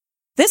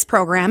This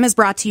program is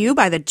brought to you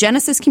by the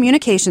Genesis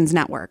Communications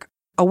Network,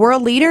 a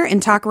world leader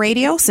in talk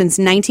radio since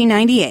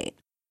 1998.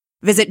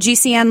 Visit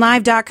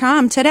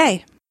GCNlive.com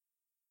today.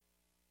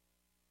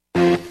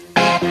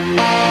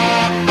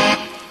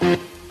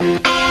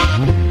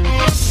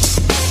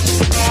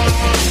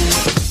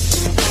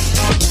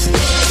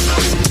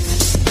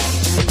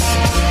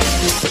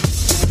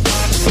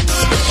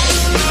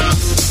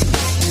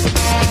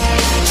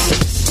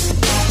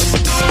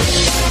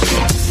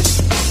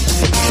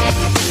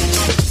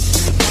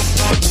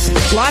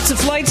 Lots of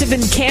flights have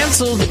been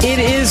canceled. It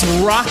is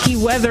rocky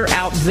weather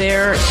out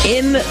there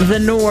in the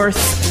north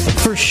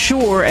for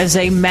sure, as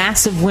a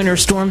massive winter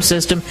storm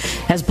system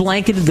has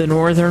blanketed the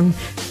northern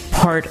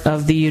part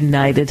of the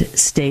United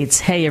States.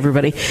 Hey,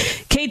 everybody.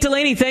 Kate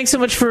Delaney, thanks so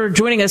much for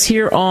joining us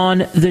here on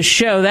the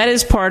show. That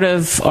is part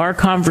of our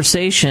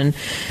conversation,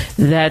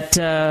 that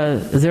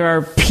there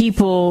are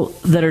people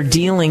that are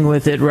dealing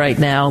with it right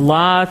now.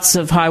 Lots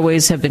of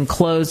highways have been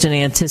closed in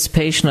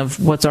anticipation of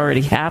what's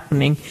already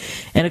happening.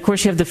 And, of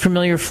course, you have the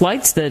familiar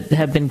flights that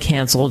have been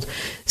canceled.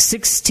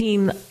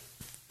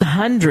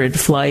 1,600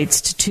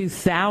 flights to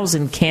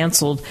 2,000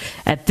 canceled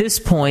at this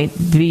point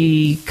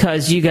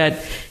because you got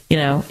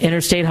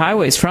interstate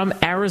highways from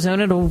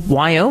Arizona to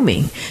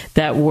Wyoming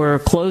that were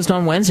closed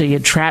on Wednesday. You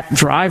had trapped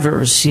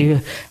drivers.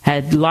 You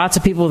had lots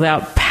of people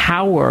without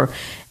power.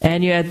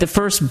 And you had the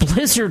first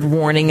blizzard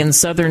warning in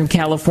Southern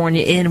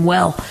California in,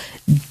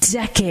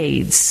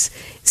 decades.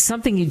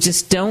 Something you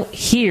just don't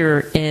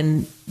hear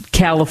in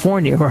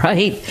California,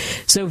 right?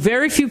 So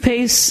very few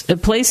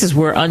places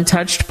were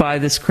untouched by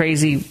this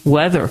crazy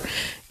weather.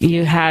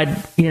 You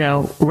had,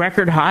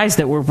 record highs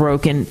that were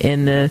broken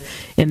in the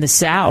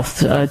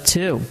South,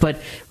 too.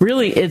 But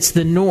really, it's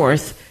the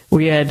North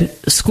where you had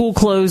school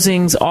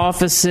closings,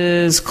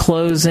 offices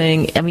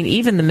closing. I mean,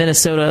 even the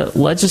Minnesota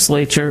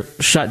legislature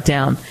shut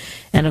down.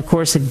 And, of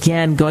course,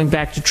 again, going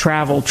back to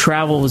travel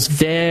was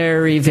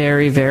very,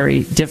 very,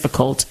 very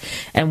difficult,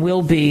 and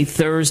will be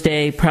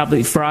Thursday,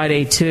 probably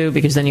Friday, too,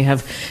 because then you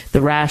have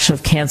the rash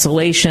of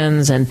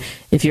cancellations. And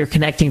if you're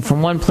connecting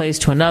from one place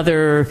to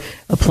another,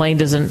 a plane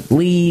doesn't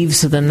leave,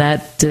 so then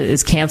that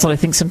is canceled. I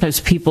think sometimes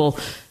people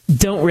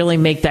don't really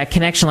make that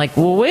connection, like,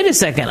 well, wait a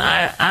second,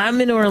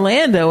 I'm in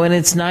Orlando and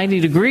it's 90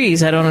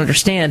 degrees. I don't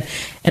understand.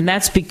 And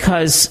that's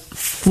because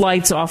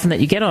flights often that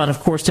you get on,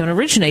 of course, don't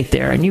originate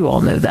there, and you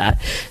all know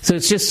that. So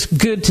it's just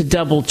good to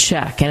double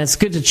check, and it's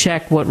good to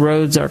check what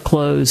roads are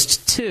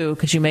closed too,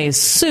 because you may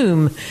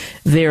assume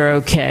they're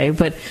okay.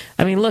 But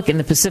I mean, look, in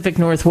the Pacific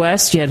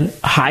Northwest, you had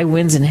high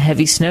winds and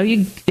heavy snow.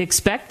 You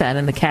expect that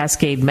in the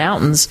Cascade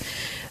Mountains,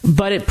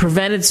 but it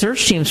prevented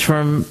search teams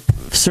from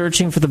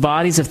searching for the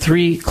bodies of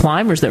 3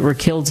 climbers that were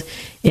killed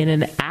in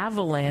an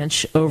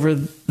avalanche over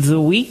the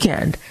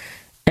weekend.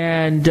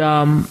 And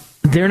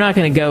they're not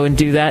going to go and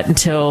do that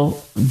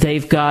until they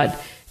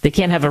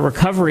can't have a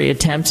recovery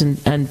attempt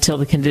until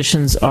the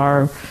conditions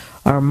are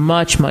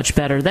much, much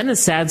better. Then a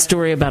sad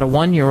story about a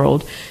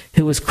 1-year-old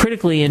who was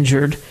critically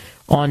injured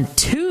on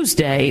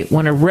Tuesday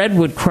when a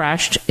redwood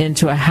crashed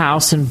into a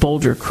house in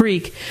Boulder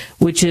Creek,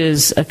 which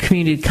is a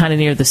community kind of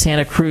near the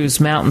Santa Cruz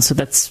Mountains. So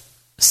that's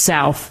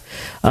south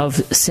of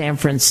San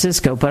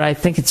Francisco. But I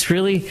think it's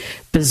really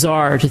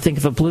bizarre to think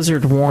of a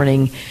blizzard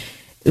warning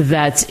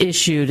that's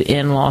issued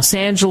in Los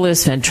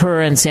Angeles,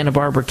 Ventura, and Santa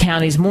Barbara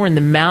counties, more in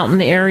the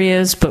mountain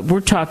areas, but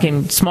we're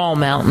talking small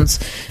mountains.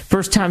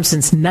 First time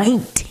since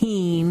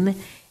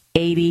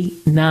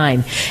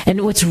 1989.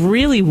 And what's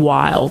really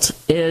wild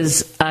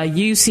is a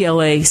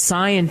UCLA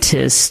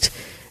scientist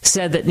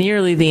said that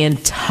nearly the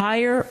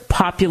entire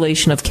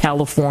population of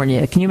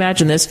California, can you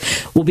imagine this,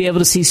 will be able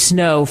to see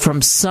snow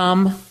from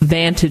some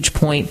vantage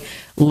point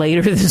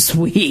later this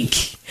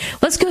week.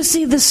 Let's go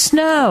see the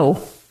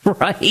snow,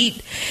 right?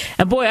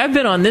 And boy, I've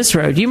been on this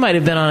road. You might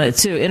have been on it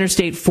too.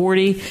 Interstate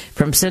 40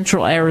 from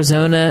central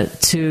Arizona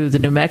to the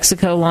New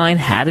Mexico line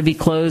had to be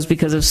closed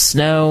because of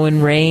snow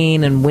and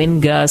rain and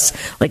wind gusts,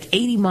 like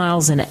 80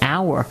 miles an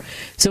hour.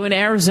 So in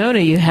Arizona,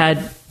 you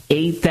had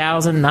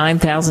 8,000,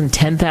 9,000,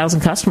 10,000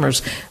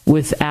 customers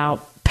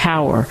without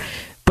power.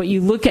 But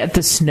you look at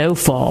the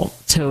snowfall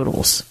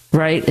totals,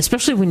 right?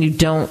 Especially when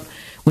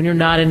you're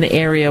not in the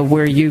area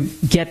where you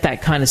get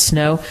that kind of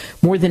snow.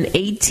 More than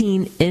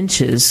 18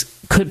 inches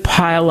could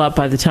pile up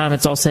by the time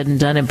it's all said and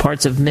done in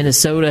parts of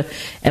Minnesota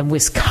and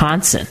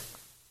Wisconsin,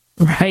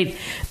 right?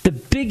 The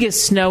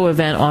biggest snow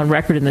event on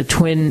record in the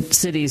Twin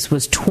Cities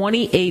was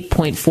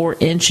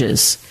 28.4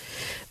 inches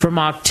from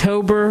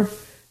October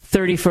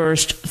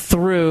 31st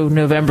through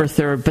November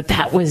 3rd, but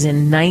that was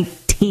in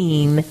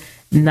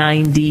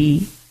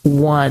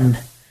 1991.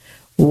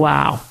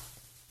 Wow.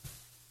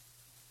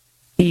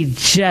 You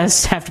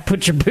just have to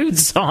put your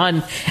boots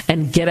on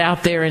and get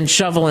out there and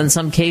shovel in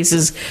some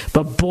cases.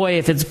 But boy,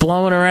 if it's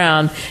blowing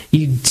around,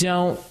 you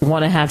don't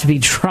want to have to be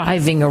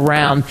driving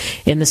around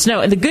in the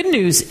snow. And the good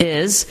news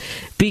is,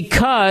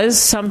 because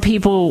some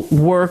people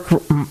work,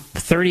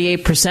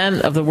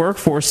 38% of the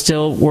workforce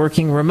still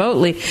working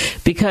remotely,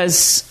 because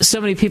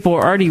so many people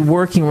are already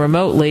working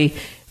remotely,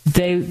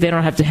 they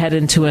don't have to head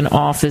into an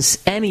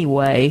office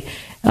anyway.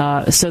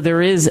 So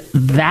there is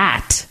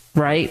that,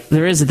 right?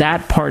 There is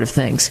that part of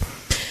things.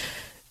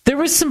 There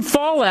was some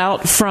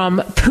fallout from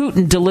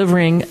Putin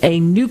delivering a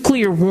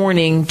nuclear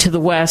warning to the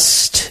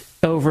West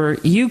over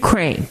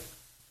Ukraine.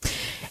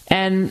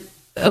 And,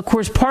 of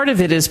course, part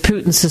of it is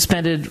Putin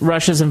suspended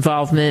Russia's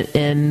involvement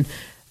in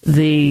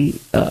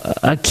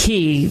a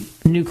key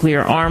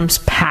nuclear arms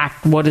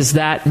pact. What does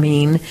that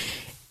mean?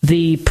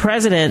 The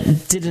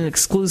president did an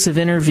exclusive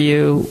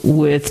interview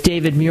with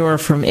David Muir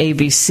from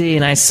ABC,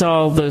 and I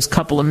saw those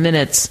couple of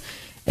minutes.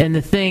 And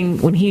the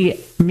thing, when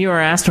Muir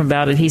asked him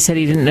about it, he said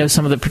he didn't know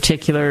some of the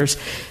particulars,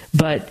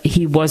 but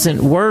he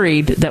wasn't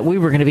worried that we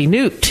were going to be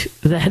nuked,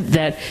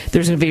 that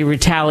there's going to be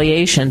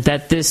retaliation,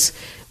 that this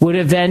would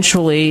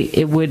eventually,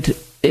 it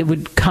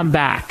would come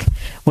back,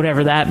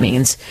 whatever that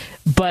means.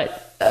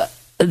 But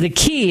the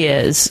key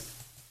is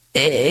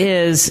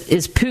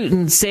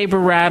Putin saber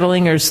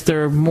rattling, or is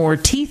there more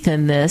teeth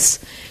in this?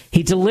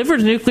 He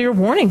delivered a nuclear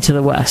warning to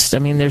the West. I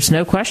mean, there's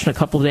no question, a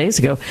couple of days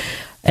ago,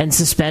 and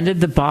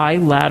suspended the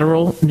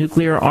bilateral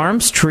nuclear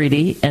arms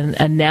treaty and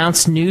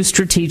announced new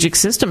strategic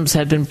systems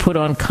had been put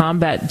on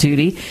combat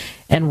duty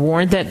and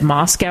warned that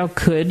Moscow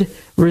could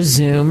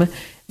resume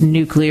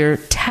nuclear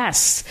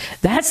tests.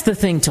 That's the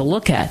thing to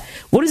look at.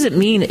 What does it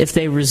mean if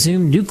they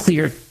resume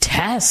nuclear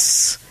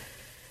tests?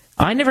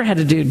 I never had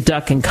to do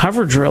duck and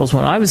cover drills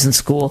when I was in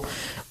school,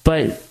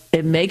 but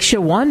it makes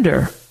you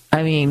wonder.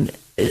 I mean,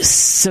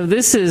 so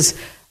this is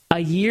a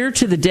year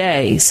to the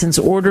day since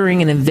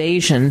ordering an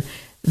invasion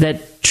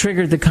that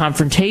triggered the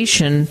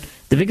confrontation,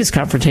 the biggest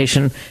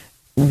confrontation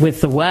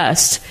with the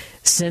West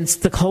since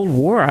the Cold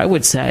War, I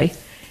would say.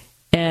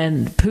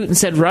 And Putin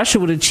said Russia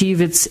would achieve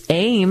its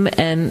aim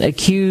and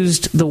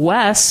accused the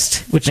West,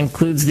 which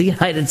includes the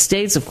United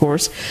States, of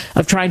course,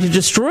 of trying to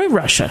destroy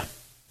Russia.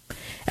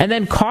 And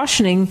then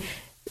cautioning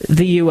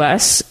the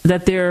U.S.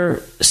 that they're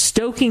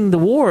stoking the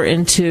war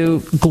into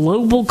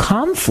global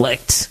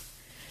conflict.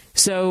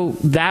 So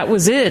that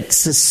was it.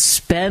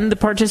 Suspend the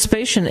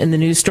participation in the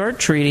New START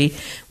treaty,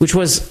 which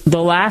was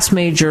the last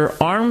major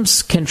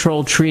arms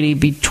control treaty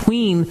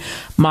between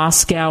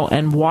Moscow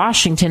and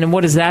Washington. And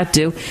what does that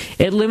do?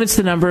 It limits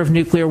the number of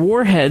nuclear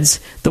warheads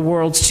the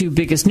world's two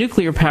biggest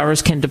nuclear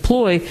powers can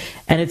deploy,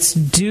 and it's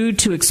due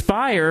to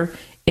expire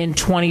in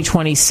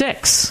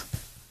 2026.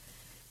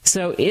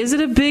 So is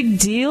it a big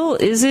deal?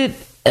 Is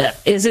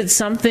it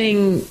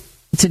something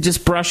to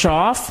just brush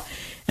off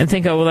and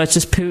think, oh, well, that's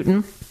just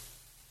Putin?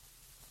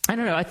 I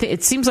don't know. I think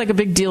it seems like a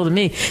big deal to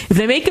me. If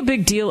they make a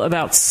big deal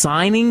about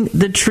signing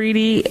the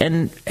treaty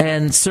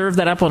and serve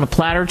that up on a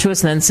platter to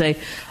us and then say,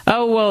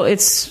 oh, well,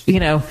 it's just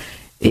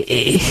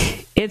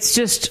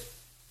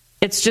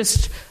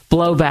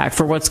blowback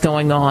for what's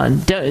going on.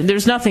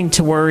 There's nothing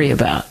to worry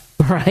about,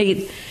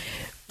 right?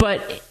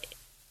 But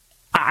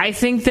I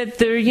think that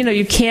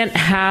you can't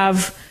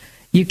have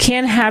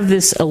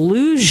this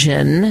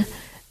illusion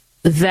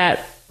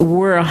that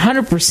we're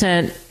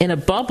 100% in a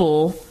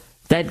bubble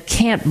that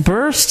can't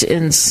burst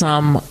in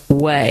some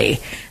way.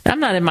 I'm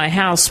not in my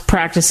house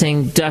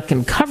practicing duck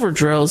and cover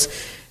drills,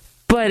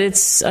 but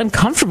it's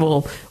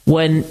uncomfortable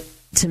when,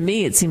 to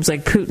me, it seems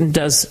like Putin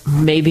does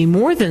maybe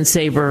more than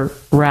saber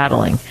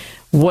rattling.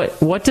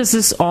 What does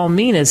this all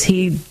mean? Is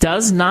he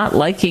does not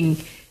like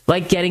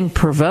getting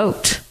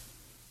provoked?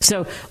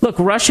 So, look,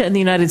 Russia and the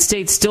United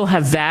States still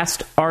have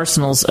vast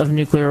arsenals of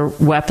nuclear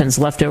weapons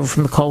left over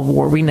from the Cold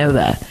War. We know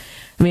that.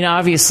 I mean,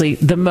 obviously,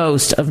 the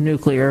most of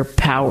nuclear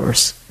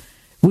powers.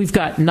 We've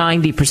got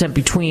 90%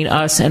 between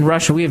us and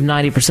Russia. We have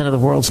 90% of the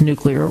world's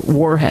nuclear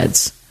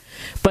warheads.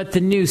 But the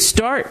New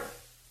START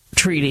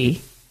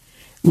treaty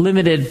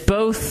limited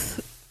both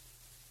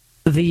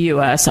the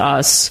U.S.,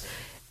 us,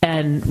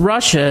 and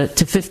Russia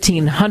to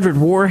 1,500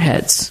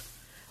 warheads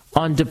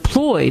on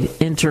deployed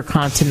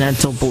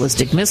intercontinental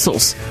ballistic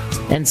missiles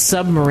and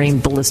submarine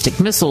ballistic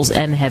missiles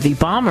and heavy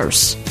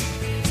bombers.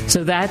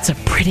 So that's a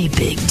pretty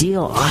big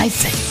deal, I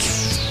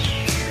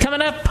think.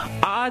 Coming up,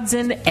 odds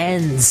and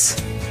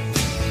ends.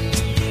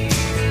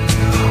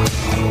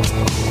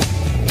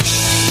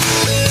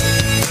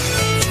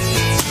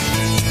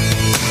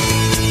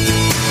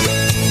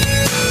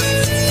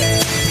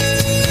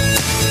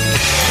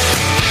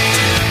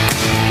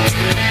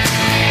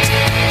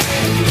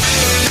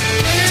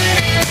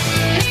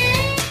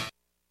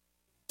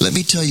 Let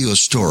me tell you a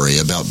story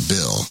about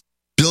Bill.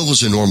 Bill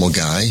was a normal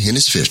guy in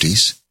his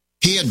 50s.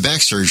 He had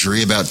back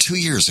surgery about 2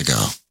 years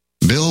ago.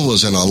 Bill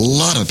was in a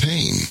lot of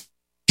pain.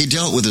 He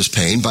dealt with his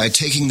pain by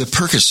taking the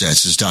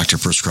Percocets his doctor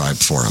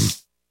prescribed for him.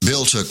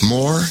 Bill took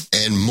more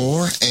and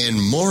more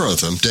and more of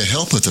them to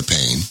help with the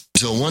pain,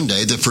 until one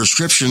day the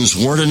prescriptions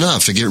weren't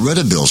enough to get rid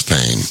of Bill's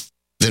pain.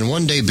 Then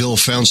one day Bill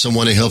found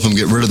someone to help him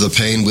get rid of the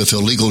pain with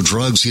illegal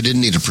drugs he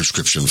didn't need a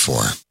prescription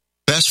for.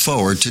 Fast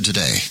forward to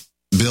today.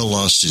 Bill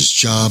lost his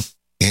job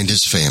and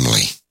his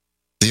family.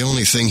 The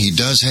only thing he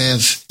does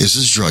have is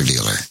his drug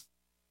dealer.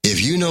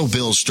 If you know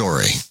Bill's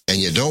story and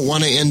you don't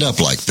want to end up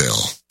like Bill,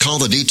 call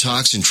the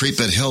Detox and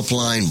Treatment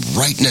Helpline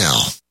right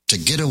now. to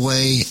get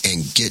away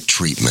and get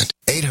treatment.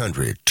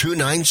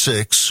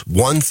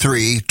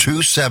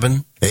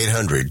 800-296-1327.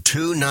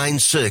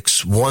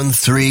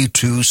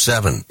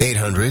 800-296-1327.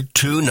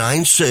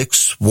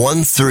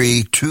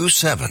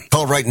 800-296-1327.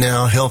 Call right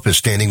now. Help is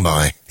standing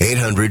by.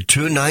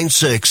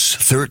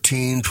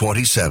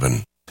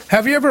 800-296-1327.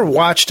 Have you ever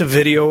watched a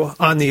video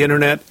on the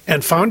internet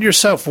and found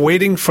yourself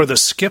waiting for the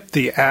skip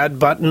the ad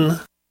button?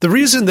 The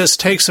reason this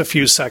takes a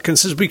few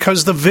seconds is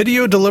because the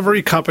video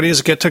delivery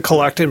companies get to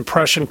collect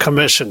impression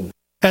commission,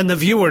 and the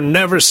viewer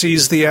never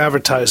sees the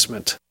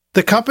advertisement.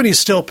 The company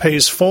still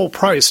pays full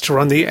price to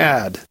run the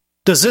ad.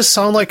 Does this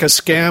sound like a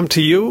scam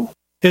to you?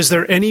 Is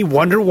there any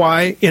wonder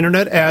why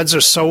internet ads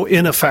are so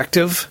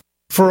ineffective?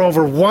 For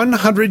over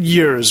 100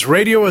 years,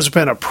 radio has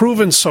been a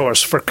proven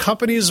source for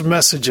companies'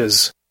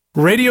 messages.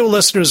 Radio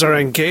listeners are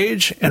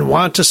engaged and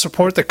want to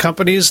support the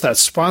companies that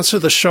sponsor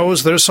the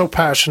shows they're so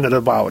passionate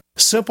about.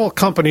 Simple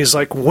companies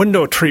like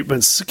window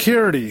treatments,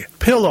 security,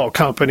 pillow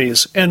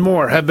companies, and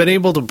more have been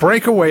able to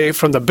break away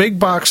from the big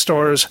box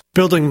stores,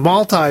 building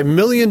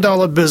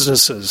multi-million-dollar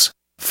businesses.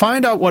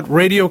 Find out what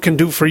radio can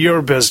do for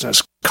your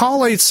business.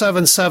 Call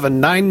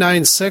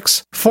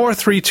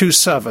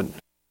 877-996-4327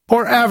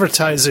 or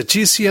advertise at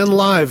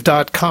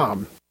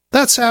gcnlive.com.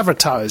 That's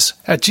advertise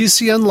at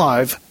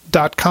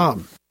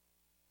gcnlive.com.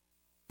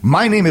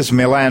 My name is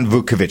Milan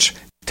Vukovic.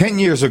 10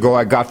 years ago,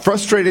 I got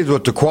frustrated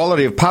with the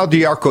quality of Pau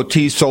d'Arco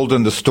tea sold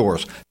in the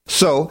stores.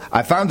 So,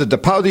 I founded the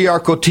Pau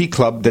d'Arco Tea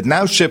Club that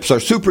now ships our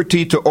super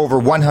tea to over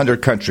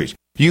 100 countries.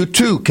 You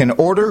too can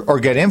order or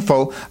get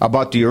info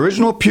about the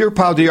original pure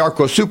Pau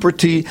d'Arco super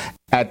tea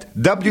at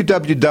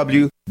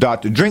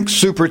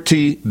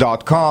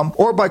www.drinksupertea.com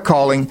or by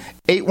calling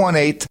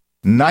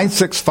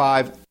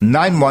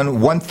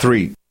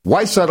 818-965-9113.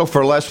 Why settle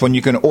for less when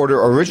you can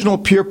order original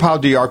pure Pau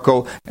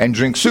d'Arco and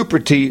drink super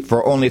tea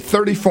for only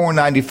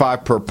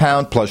 $34.95 per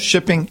pound plus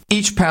shipping?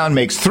 Each pound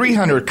makes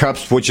 300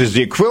 cups, which is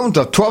the equivalent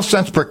of 12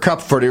 cents per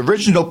cup for the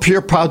original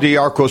pure Pau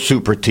d'Arco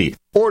super tea.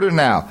 Order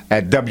now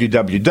at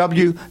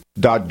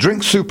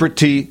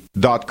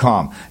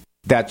www.drinksupertea.com.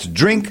 That's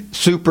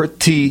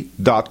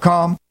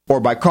drinksupertea.com or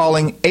by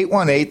calling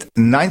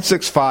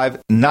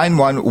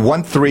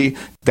 818-965-9113.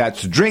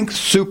 That's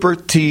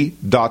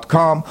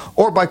drinksupertea.com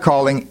or by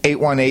calling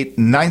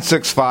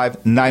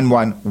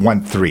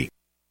 818-965-9113.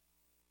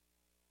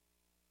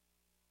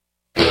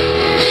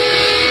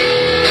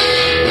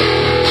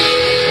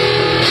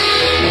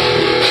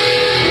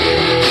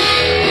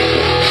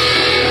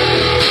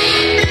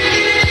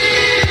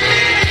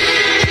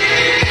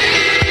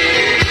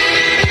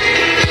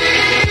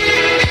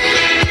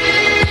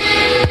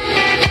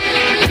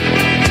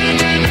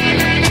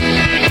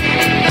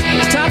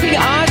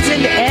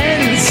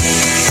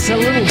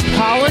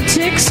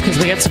 Because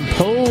we got some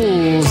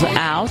polls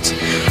out.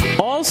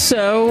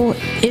 Also,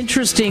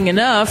 interesting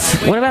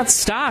enough, what about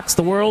stocks?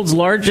 The world's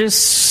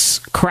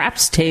largest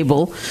craps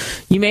table.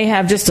 You may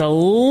have just a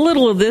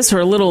little of this or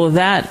a little of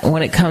that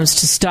when it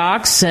comes to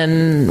stocks.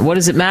 And what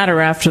does it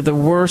matter after the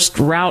worst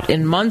rout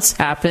in months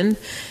happened?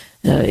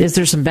 Is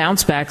there some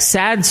bounce back?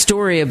 Sad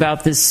story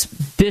about this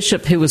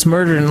bishop who was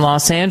murdered in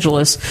Los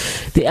Angeles.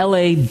 The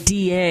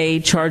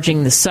LADA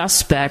charging the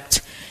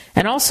suspect.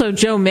 And also,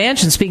 Joe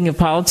Manchin, speaking of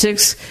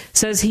politics,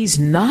 says he's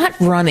not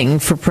running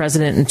for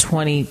president in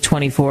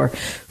 2024.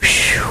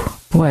 Whew,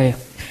 boy,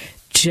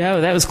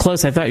 Joe, that was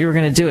close. I thought you were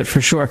going to do it for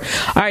sure.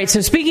 All right,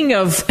 so speaking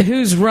of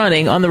who's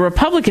running, on the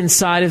Republican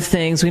side of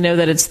things, we know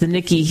that it's the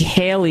Nikki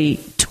Haley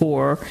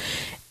tour.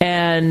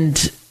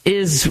 And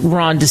is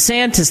Ron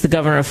DeSantis, the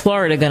governor of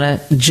Florida, going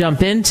to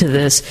jump into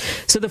this?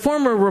 So the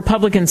former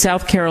Republican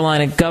South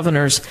Carolina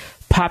governor's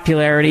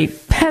popularity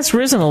has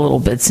risen a little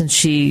bit since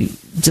she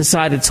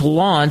decided to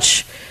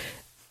launch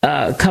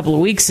a couple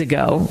of weeks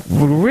ago,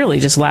 really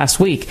just last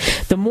week.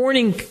 The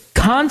Morning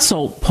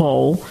Consult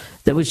poll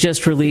that was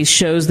just released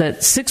shows that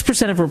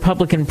 6% of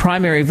Republican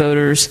primary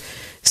voters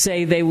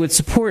say they would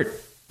support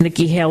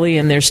Nikki Haley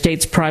in their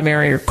state's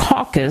primary or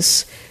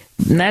caucus,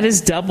 and that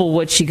is double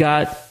what she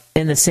got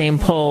in the same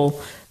poll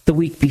the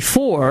week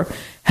before.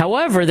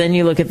 However, then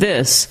you look at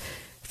this.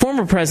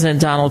 Former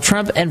President Donald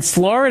Trump and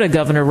Florida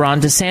Governor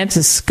Ron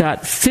DeSantis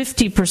got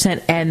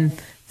 50% and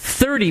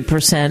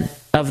 30%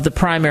 of the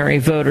primary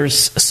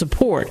voters'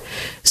 support.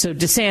 So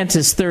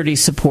DeSantis, 30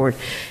 support.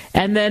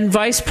 And then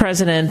Vice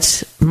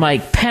President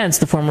Mike Pence,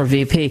 the former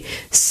VP,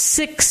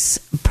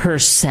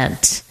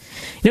 6%.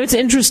 You know, it's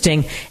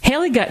interesting.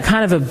 Haley got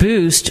kind of a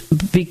boost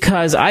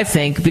because of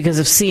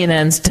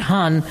CNN's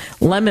Don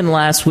Lemon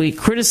last week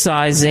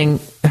criticizing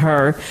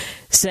her,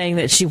 saying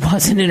that she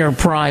wasn't in her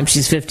prime.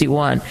 She's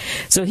 51.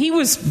 So he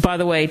was, by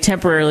the way,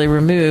 temporarily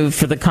removed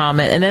for the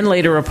comment and then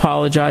later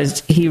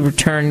apologized. He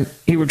returns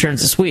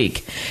this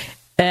week.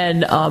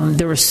 And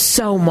there was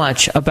so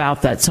much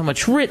about that, so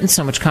much written,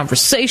 so much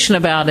conversation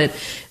about it,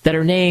 that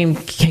her name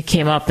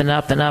came up and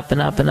up and up and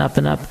up and up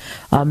and up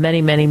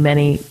many, many,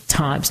 many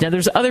times. Now,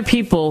 there's other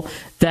people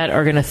that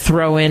are going to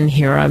throw in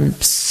here. I'm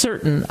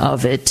certain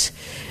of it.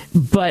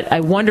 But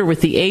I wonder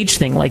with the age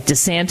thing, like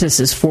DeSantis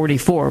is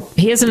 44.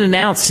 He hasn't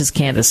announced his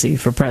candidacy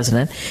for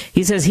president.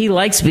 He says he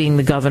likes being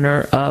the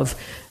governor of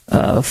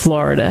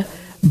Florida,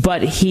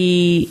 but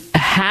he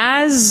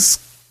has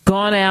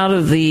gone out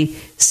of the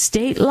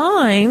state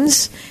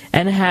lines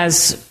and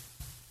has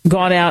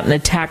gone out and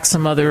attacked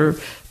some other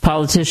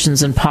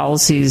politicians and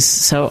policies.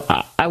 So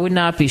I would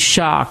not be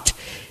shocked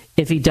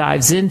if he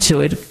dives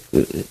into it,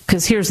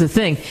 because here's the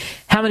thing.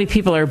 How many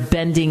people are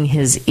bending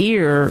his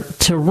ear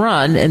to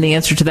run? And the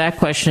answer to that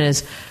question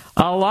is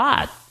a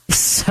lot.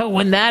 So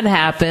when that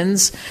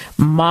happens,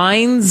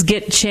 minds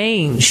get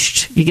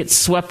changed. You get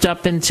swept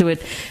up into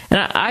it. And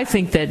I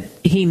think that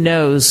he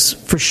knows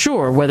for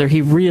sure whether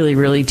he really,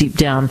 really deep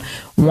down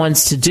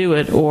wants to do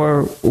it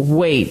or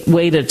wait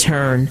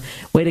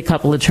a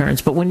couple of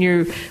turns. But when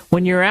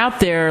you're out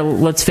there,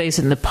 let's face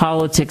it, in the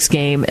politics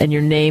game, and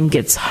your name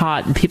gets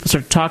hot and people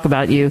start to talk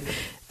about you,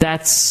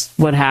 that's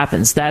what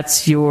happens.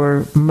 That's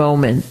your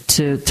moment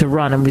to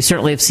run. And we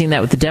certainly have seen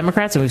that with the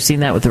Democrats, and we've seen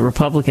that with the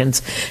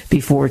Republicans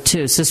before,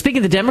 too. So speaking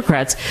of the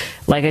Democrats,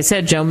 like I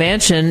said, Joe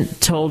Manchin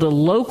told a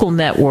local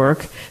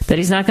network that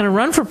he's not going to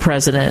run for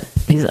president.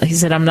 He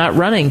said, I'm not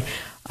running.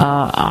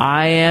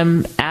 I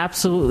am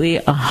absolutely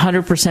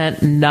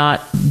 100%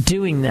 not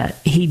doing that.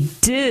 He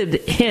did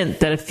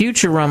hint that a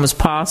future run was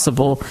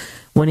possible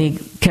when he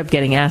kept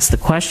getting asked the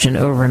question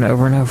over and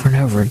over and over and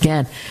over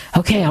again.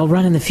 Okay, I'll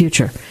run in the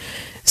future.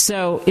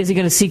 So is he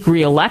going to seek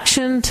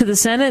re-election to the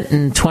Senate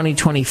in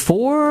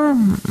 2024?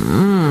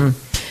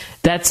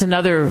 That's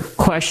another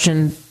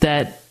question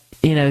that,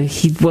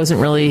 he wasn't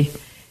really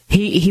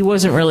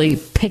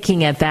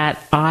picking at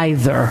that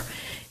either.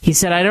 He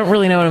said, I don't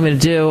really know what I'm going to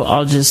do.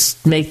 I'll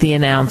just make the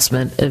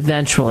announcement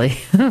eventually.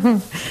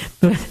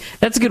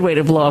 That's a good way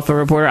to blow up a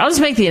reporter. I'll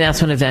just make the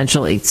announcement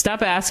eventually.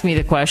 Stop asking me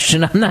the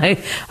question. I'm not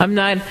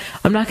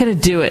going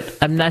to do it.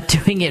 I'm not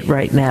doing it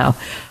right now.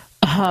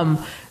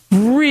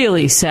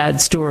 Really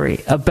sad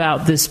story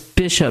about this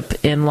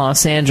bishop in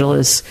Los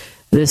Angeles,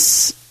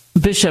 this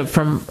bishop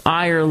from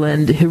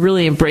Ireland who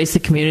really embraced the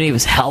community,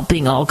 was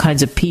helping all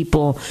kinds of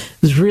people,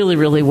 was really,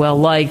 really well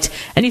liked.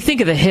 And you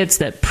think of the hits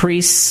that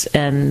priests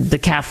and the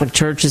Catholic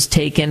Church has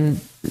taken,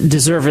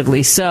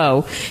 deservedly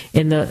so,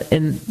 in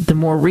the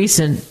more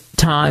recent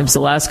times,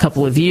 the last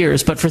couple of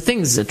years, but for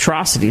things,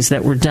 atrocities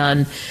that were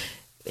done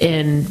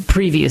in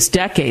previous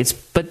decades.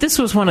 But this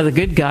was one of the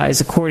good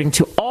guys, according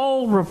to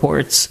all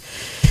reports.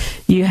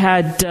 You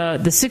had the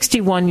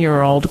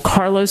 61-year-old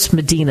Carlos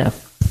Medina,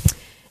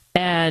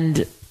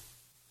 and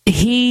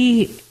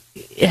he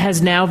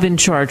has now been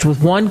charged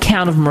with one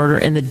count of murder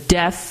in the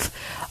death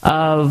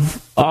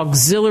of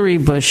auxiliary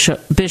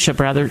bishop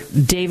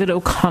David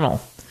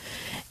O'Connell.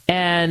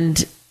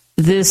 And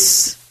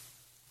this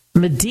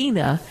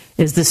Medina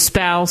is the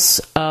spouse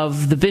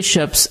of the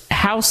bishop's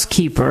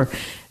housekeeper.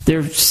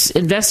 They're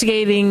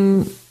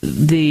investigating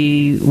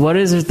the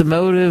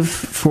motive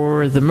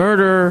for the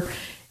murder,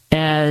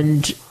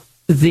 and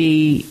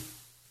the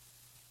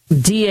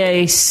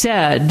DA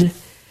said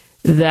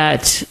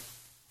that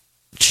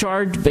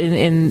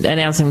in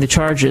announcing the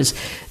charges,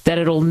 that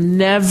it'll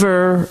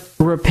never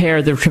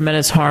repair the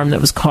tremendous harm that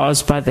was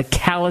caused by the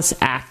callous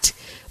act,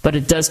 but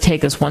it does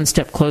take us one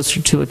step closer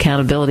to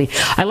accountability.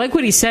 I like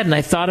what he said, and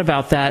I thought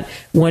about that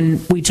when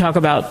we talk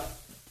about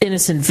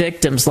innocent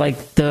victims,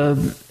 like the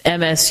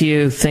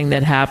MSU thing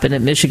that happened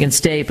at Michigan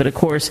State. But of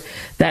course,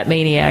 that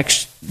maniac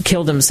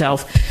killed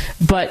himself.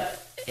 But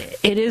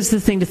it is the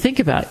thing to think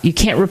about. You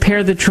can't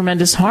repair the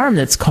tremendous harm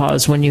that's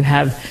caused when you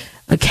have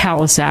a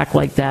callous act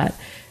like that.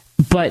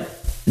 But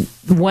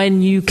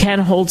when you can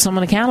hold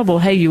someone accountable,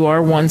 hey, you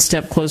are one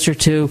step closer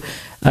to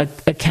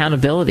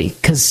accountability.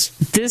 Because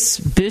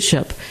this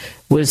bishop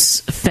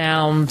was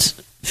found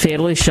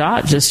fatally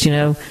shot, just,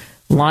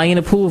 lying in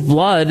a pool of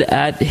blood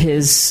at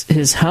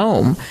his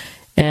home.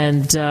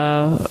 And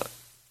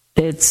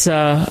it's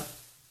a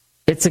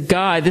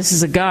guy, this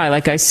is a guy,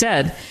 like I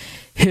said,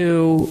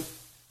 who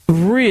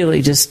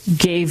really just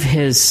gave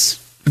his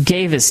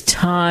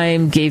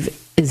time, gave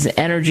his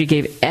energy,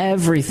 gave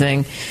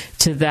everything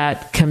to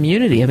that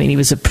community. I mean, he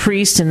was a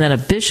priest and then a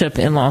bishop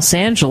in Los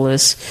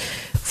Angeles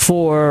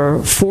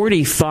for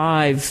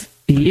 45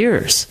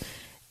 years.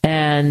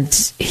 And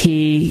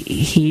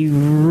he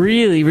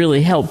really,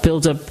 really helped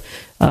build up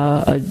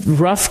a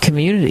rough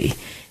community.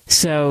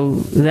 So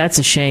that's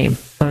a shame.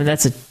 I mean,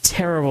 that's a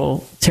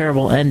terrible,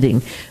 terrible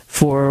ending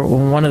for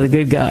one of the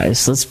good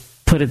guys. Let's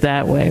put it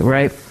that way,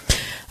 right?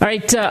 All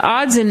right,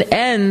 odds and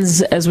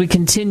ends as we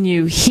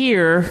continue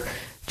here.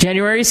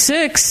 January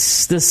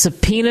 6th, the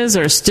subpoenas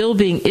are still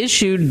being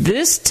issued.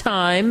 This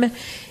time,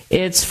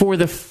 it's for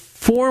the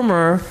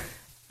former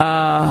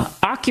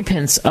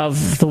occupants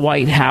of the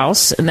White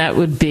House, and that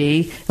would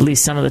be, at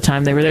least some of the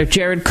time they were there,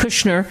 Jared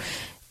Kushner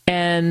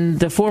and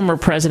the former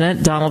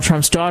president, Donald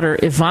Trump's daughter,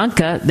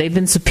 Ivanka. They've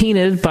been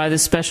subpoenaed by the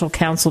special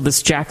counsel,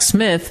 this Jack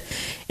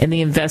Smith, in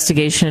the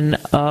investigation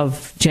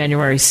of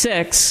January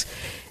 6th.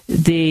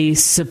 The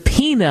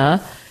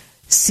subpoena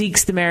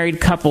seeks the married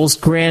couple's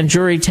grand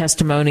jury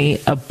testimony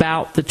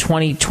about the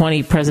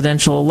 2020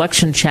 presidential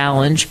election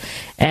challenge,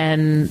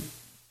 and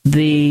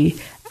the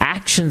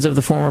actions of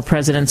the former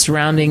president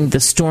surrounding the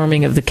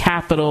storming of the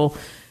Capitol.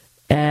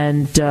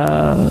 And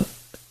Jack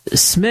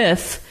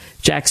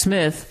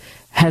Smith,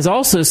 has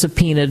also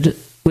subpoenaed,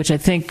 which I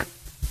think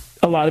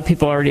a lot of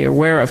people are already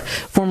aware of,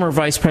 former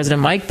Vice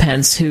President Mike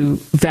Pence, who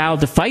vowed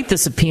to fight the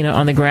subpoena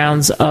on the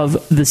grounds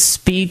of the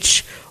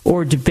speech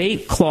or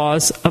debate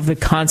clause of the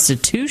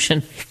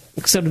Constitution.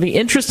 So it'll be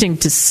interesting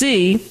to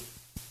see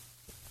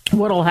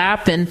what will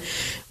happen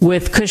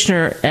with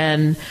Kushner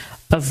and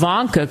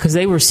Ivanka, because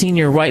they were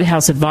senior White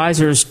House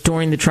advisors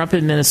during the Trump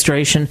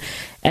administration,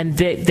 and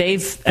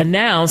they've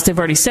announced, they've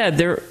already said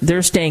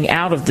they're staying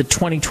out of the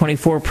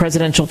 2024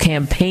 presidential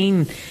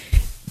campaign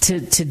to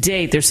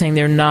date. They're saying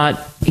they're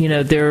not,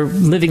 they're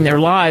living their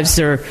lives.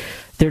 They're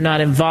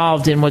not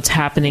involved in what's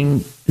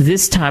happening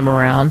this time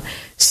around.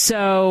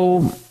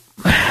 So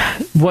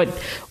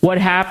what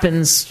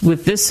happens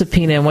with this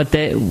subpoena and what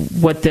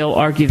they'll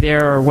argue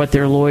there, or what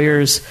their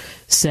lawyers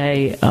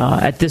say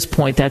at this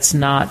point, that's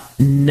not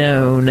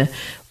known.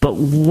 But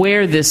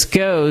where this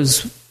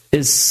goes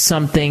is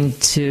something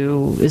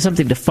to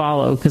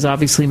follow, because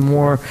obviously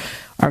more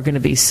are going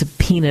to be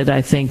subpoenaed,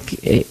 I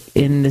think,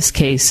 in this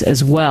case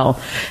as well.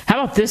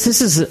 How about this?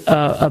 This is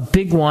a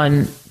big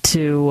one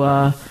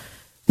to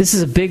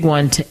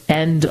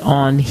end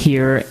on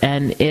here,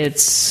 and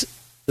it's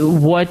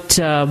what's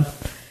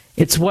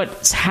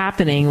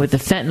happening with the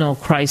fentanyl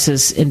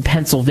crisis in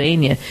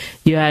Pennsylvania.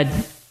 You had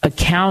a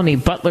county,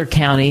 Butler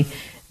County,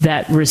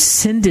 that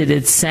rescinded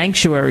its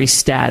sanctuary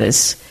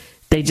status.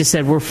 They just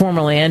said, we're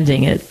formally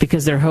ending it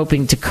because they're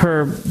hoping to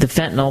curb the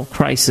fentanyl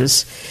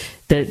crisis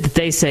that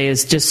they say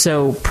is just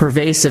so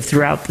pervasive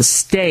throughout the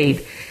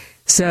state.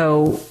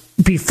 So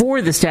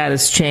before the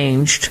status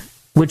changed,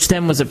 which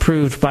then was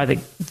approved by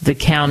the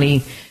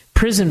county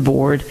prison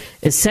board,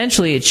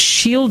 essentially it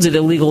shielded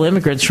illegal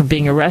immigrants from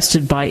being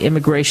arrested by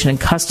immigration and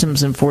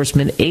customs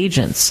enforcement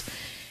agents.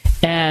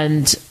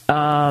 And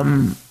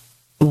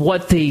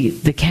what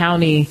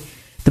the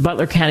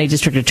Butler County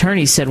District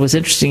Attorney said was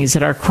interesting. He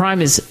said, our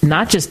crime is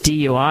not just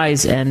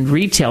DUIs and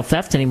retail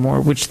theft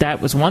anymore, which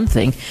that was one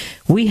thing.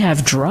 We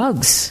have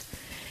drugs.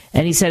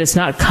 And he said it's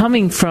not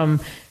coming from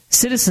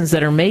citizens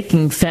that are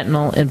making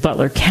fentanyl in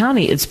Butler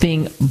County. It's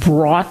being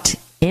brought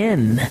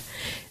in.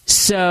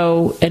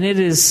 So, and it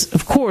is,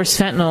 of course,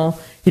 fentanyl,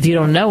 if you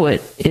don't know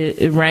it,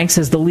 it ranks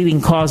as the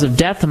leading cause of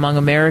death among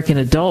American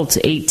adults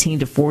 18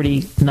 to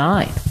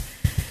 49.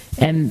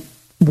 And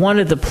one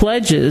of the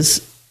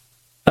pledges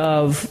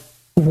of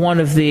one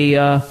of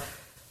the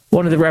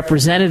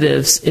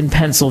representatives in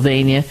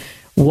Pennsylvania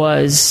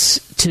was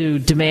to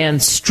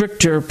demand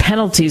stricter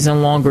penalties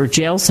and longer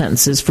jail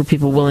sentences for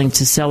people willing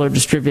to sell or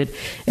distribute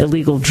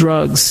illegal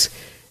drugs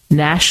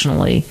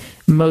nationally,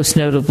 most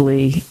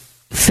notably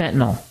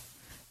fentanyl,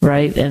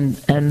 right? And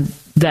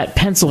that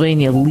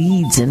Pennsylvania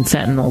leads in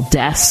fentanyl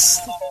deaths,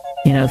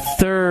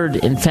 third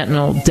in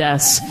fentanyl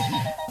deaths,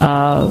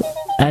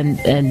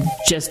 and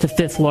just the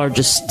fifth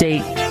largest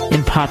state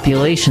in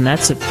population.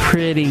 That's a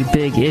pretty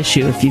big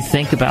issue if you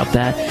think about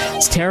that.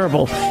 It's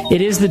terrible.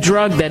 It is the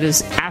drug that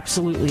is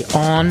absolutely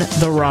on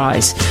the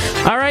rise.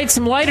 All right,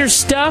 some lighter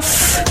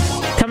stuff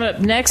coming up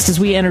next as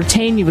we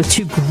entertain you with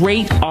two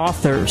great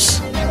authors.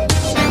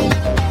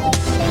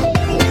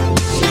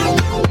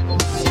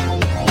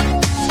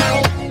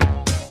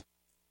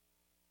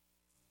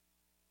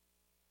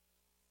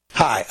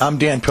 Hi, I'm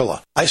Dan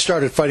Pilla. I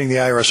started fighting the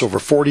IRS over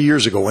 40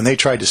 years ago when they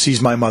tried to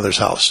seize my mother's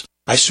house.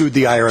 I sued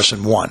the IRS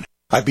and won.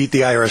 I beat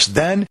the IRS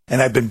then,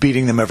 and I've been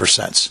beating them ever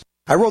since.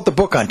 I wrote the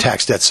book on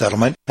tax debt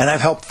settlement, and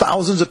I've helped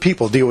thousands of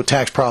people deal with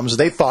tax problems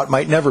they thought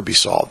might never be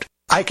solved.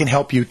 I can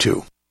help you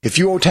too. If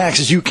you owe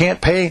taxes you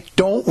can't pay,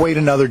 don't wait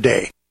another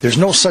day. There's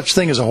no such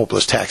thing as a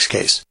hopeless tax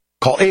case.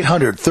 Call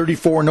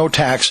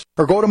 800-34-NO-TAX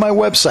or go to my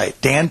website,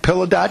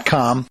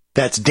 danpilla.com.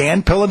 That's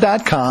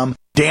danpilla.com,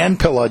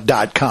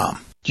 danpilla.com.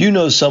 Do you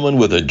know someone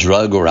with a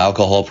drug or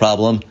alcohol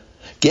problem?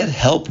 Get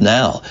help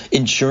now.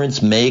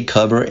 Insurance may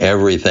cover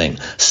everything.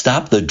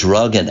 Stop the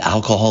drug and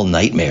alcohol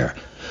nightmare.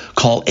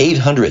 Call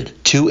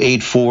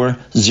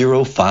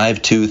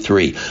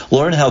 800-284-0523.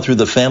 Learn how through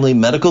the Family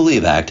Medical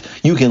Leave Act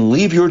you can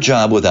leave your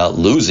job without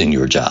losing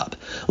your job.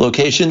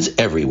 Locations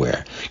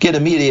everywhere. Get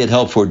immediate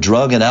help for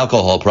drug and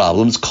alcohol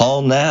problems.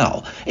 Call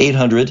now.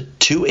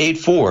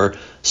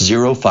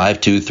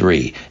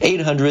 800-284-0523.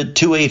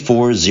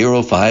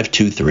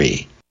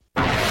 800-284-0523.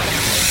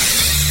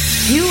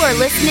 You are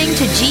listening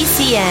to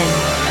GCN.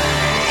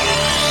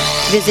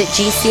 Visit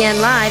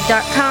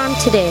GCNlive.com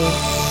today.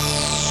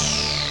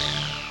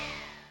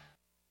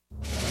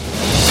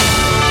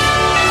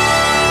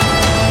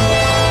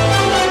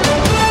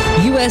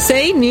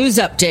 USA News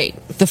Update.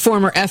 The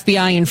former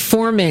FBI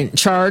informant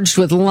charged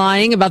with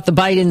lying about the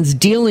Biden's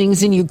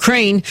dealings in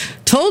Ukraine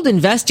told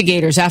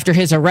investigators after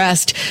his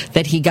arrest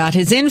that he got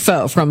his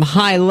info from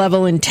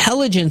high-level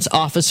intelligence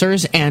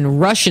officers and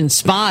Russian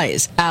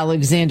spies.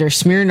 Alexander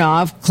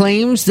Smirnov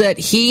claims that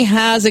he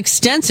has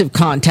extensive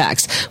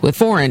contacts with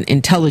foreign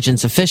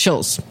intelligence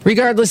officials.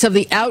 Regardless of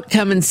the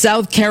outcome in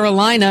South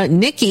Carolina,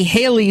 Nikki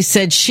Haley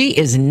said she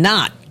is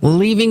not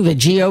leaving the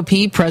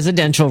GOP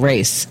presidential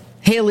race.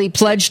 Haley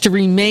pledged to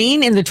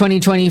remain in the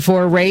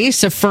 2024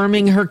 race,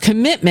 affirming her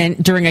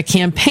commitment during a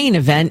campaign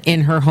event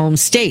in her home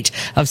state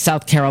of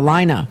South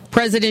Carolina.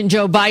 President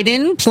Joe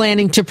Biden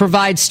planning to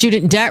provide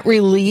student debt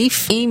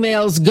relief.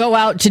 Emails go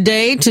out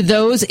today to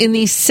those in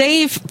the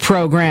SAVE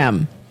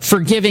program,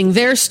 forgiving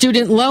their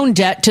student loan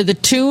debt to the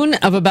tune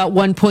of about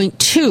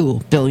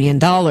 $1.2 billion.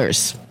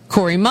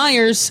 Corey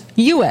Myers,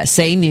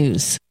 USA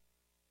News.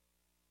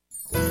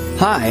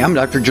 Hi, I'm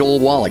Dr. Joel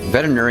Wallach,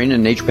 veterinarian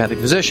and naturopathic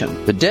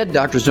physician. The Dead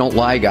Doctors Don't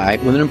Lie guy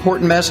with an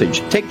important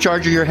message. Take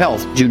charge of your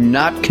health. Do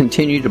not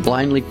continue to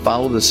blindly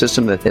follow the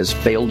system that has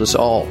failed us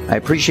all. I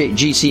appreciate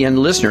GCN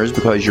listeners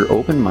because you're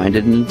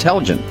open-minded and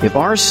intelligent. If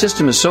our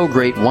system is so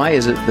great, why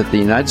is it that the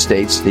United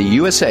States, the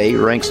USA,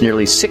 ranks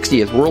nearly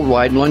 60th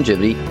worldwide in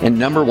longevity and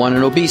number 1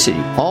 in obesity?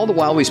 All the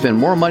while we spend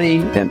more money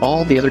than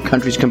all the other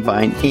countries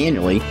combined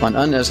annually on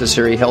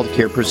unnecessary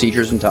healthcare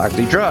procedures and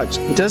toxic drugs.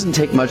 It doesn't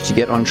take much to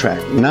get on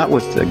track. Not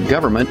with the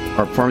government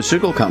or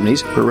pharmaceutical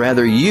companies, but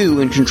rather you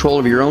in control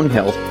of your own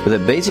health with a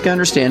basic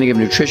understanding of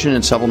nutrition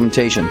and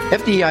supplementation.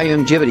 FDI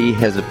Longevity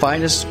has the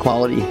finest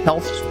quality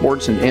health,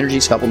 sports, and energy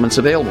supplements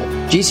available.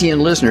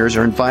 GCN listeners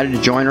are invited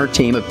to join our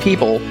team of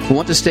people who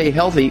want to stay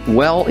healthy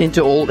well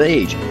into old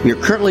age. We are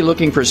currently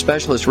looking for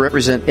specialists to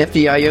represent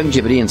FDI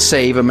Longevity and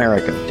Save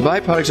America. To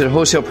buy products at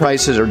wholesale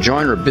prices or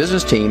join our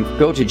business team,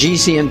 go to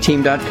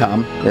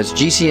GCNteam.com. That's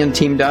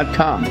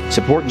GCNteam.com.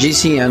 Support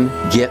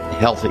GCN. Get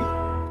healthy.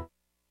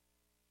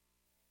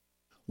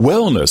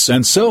 Wellness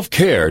and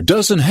self-care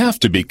doesn't have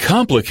to be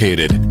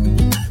complicated.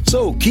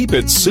 So keep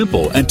it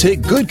simple and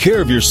take good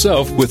care of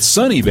yourself with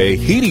Sunny Bay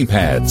heating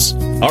pads.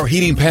 Our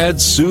heating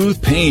pads soothe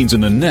pains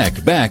in the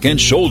neck, back, and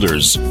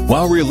shoulders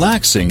while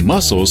relaxing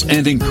muscles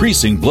and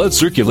increasing blood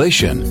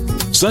circulation.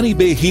 Sunny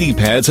Bay heating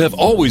pads have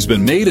always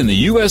been made in the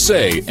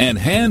USA and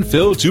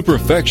hand-filled to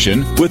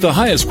perfection with the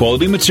highest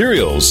quality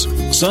materials.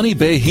 Sunny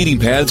Bay heating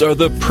pads are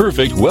the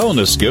perfect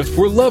wellness gift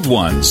for loved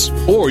ones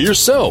or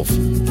yourself.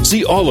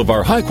 See all of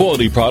our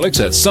high-quality products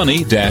at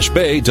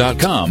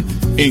sunny-bay.com,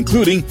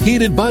 including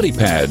heated body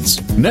pads,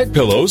 neck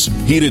pillows,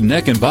 heated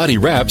neck and body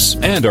wraps,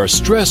 and our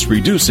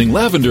stress-reducing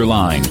lavender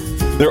line.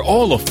 They're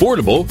all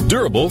affordable,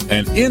 durable,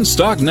 and in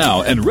stock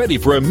now and ready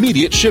for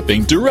immediate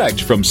shipping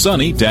direct from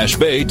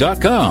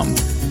sunny-bay.com.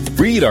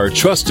 Read our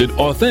trusted,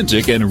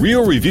 authentic, and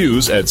real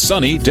reviews at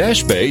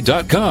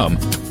sunny-bay.com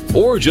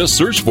or just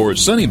search for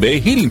Sunny Bay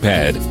Heating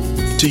Pad.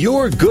 To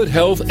your good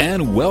health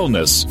and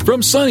wellness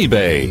from Sunny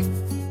Bay.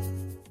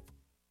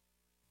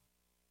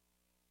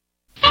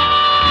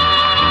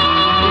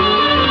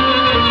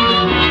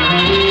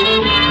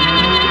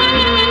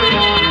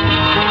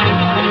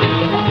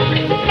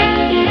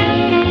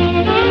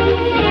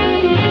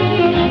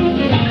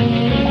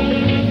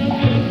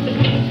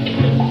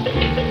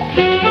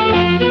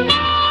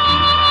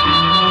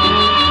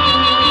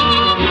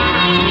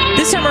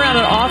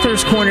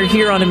 Corner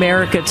here on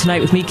America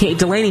Tonight with me, Kate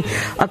Delaney.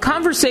 A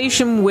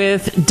conversation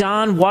with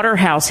Don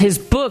Waterhouse. His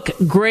book,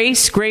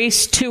 Grace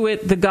to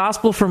It, The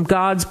Gospel from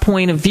God's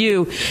Point of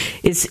View,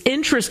 is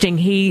interesting.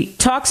 He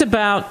talks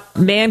about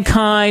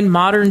mankind,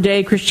 modern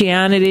day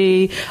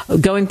Christianity,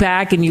 going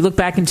back, and you look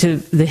back into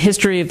the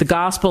history of the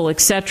gospel,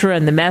 etc.,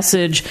 and the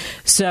message.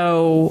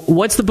 So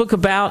what's the book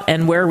about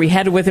and where are we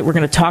headed with it? We're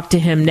going to talk to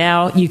him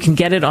now. You can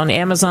get it on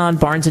Amazon,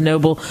 Barnes &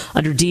 Noble,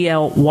 under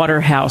D.L.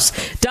 Waterhouse.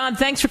 Don,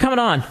 thanks for coming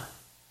on.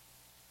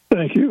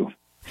 Thank you.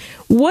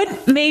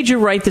 What made you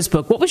write this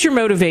book? What was your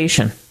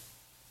motivation?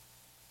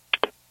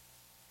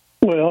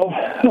 Well,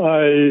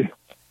 I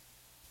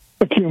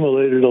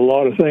accumulated a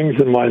lot of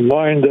things in my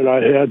mind that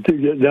I had to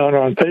get down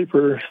on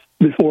paper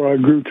before I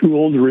grew too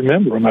old to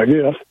remember them, I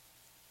guess.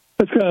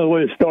 That's kind of the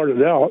way it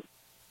started out.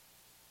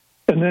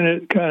 And then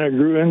it kind of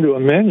grew into a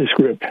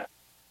manuscript.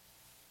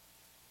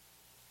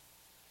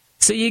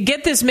 So you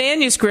get this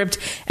manuscript,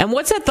 and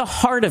what's at the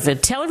heart of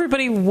it? Tell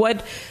everybody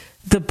what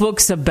the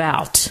book's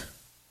about.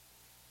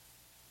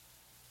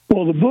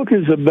 Well, the book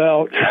is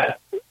about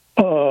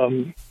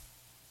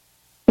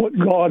what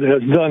God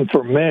has done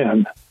for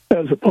man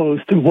as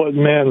opposed to what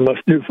man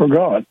must do for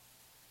God.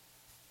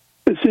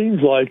 It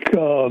seems like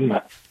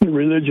the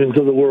religions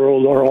of the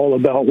world are all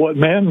about what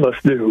man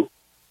must do.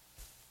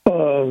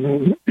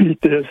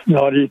 Eat this,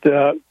 not eat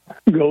that,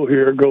 go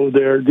here, go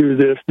there, do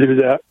this, do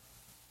that.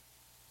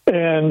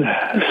 And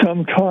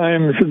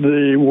sometimes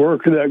the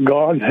work that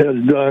God has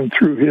done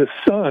through his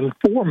Son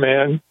for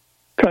man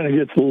kind of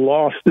gets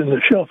lost in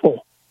the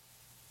shuffle.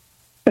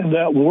 And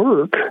that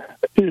work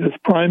is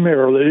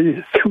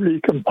primarily three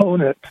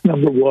components.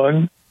 Number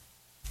one,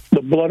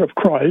 the blood of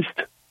Christ.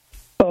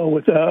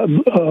 Without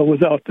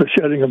the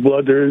shedding of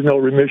blood, there is no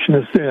remission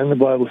of sin, the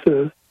Bible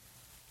says.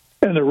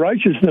 And the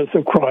righteousness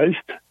of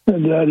Christ,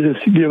 and that is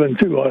given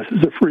to us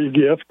as a free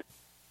gift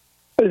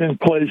in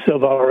place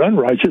of our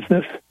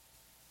unrighteousness.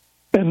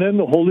 And then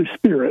the Holy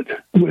Spirit,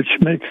 which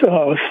makes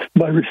us,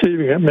 by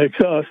receiving it, makes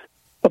us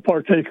a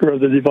partaker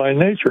of the divine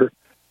nature.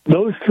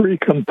 Those three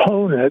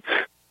components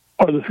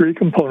are the three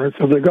components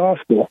of the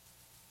gospel.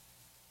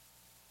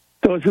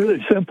 So it's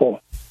really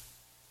simple.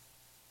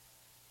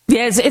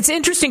 Yeah, it's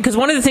interesting because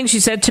one of the things you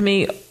said to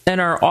me in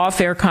our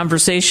off-air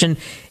conversation,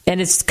 and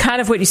it's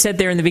kind of what you said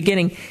there in the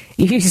beginning,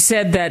 you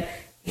said that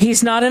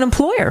he's not an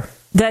employer,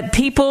 that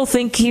people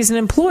think he's an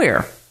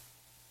employer.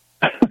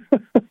 Yeah,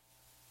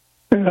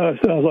 it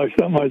sounds like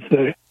something I'd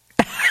say.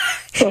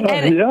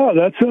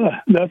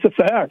 That's a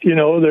fact.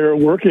 They're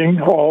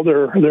working all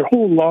their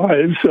whole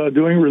lives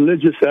doing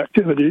religious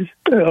activities,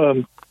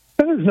 and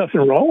there's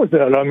nothing wrong with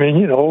that. I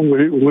mean,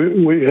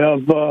 we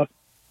have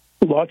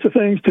lots of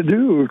things to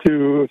do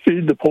to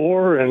feed the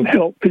poor and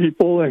help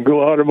people and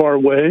go out of our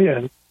way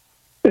and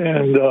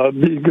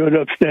be good,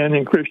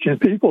 upstanding Christian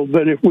people.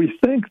 But if we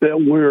think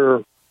that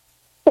we're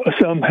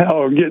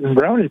somehow getting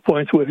brownie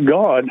points with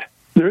God,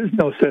 there is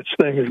no such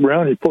thing as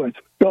brownie points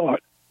with God.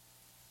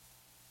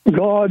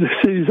 God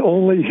sees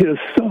only his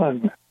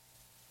Son,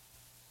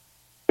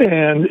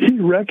 and he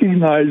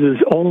recognizes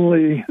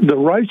only the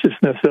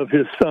righteousness of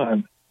his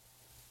Son.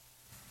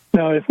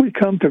 Now, if we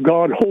come to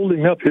God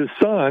holding up his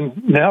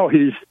Son, now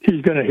he's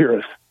going to hear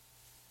us.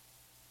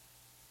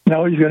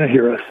 Now he's going to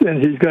hear us,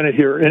 and he's going to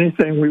hear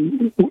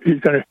anything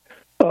he's going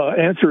to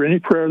answer any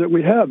prayer that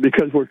we have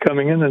because we're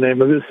coming in the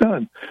name of his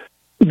Son.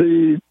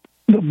 The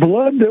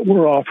blood that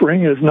we're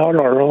offering is not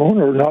our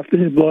own or not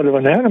the blood of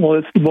an animal,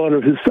 it's the blood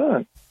of his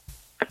Son.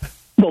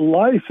 The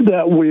life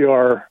that we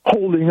are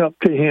holding up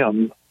to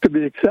him to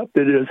be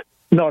accepted is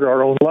not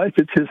our own life,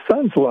 it's his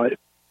Son's life.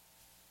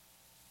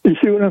 You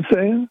see what I'm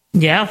saying?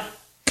 Yeah.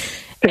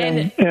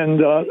 And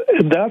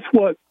that's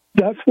what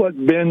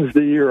bends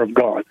the ear of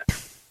God.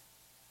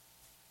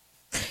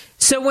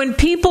 So when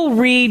people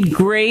read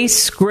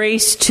grace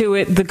to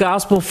it, the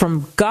gospel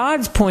from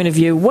God's point of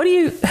view, what do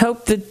you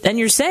hope that, and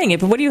you're saying it,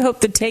 but what do you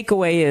hope the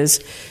takeaway is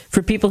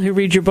for people who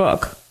read your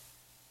book?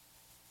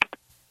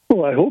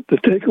 Well, I hope the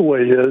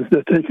takeaway is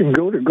that they can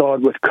go to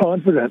God with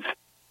confidence.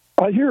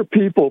 I hear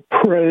people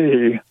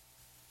pray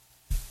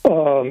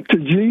to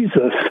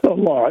Jesus a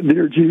lot,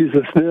 dear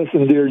Jesus this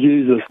and dear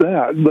Jesus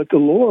that, but the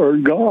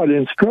Lord God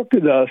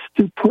instructed us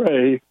to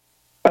pray,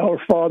 Our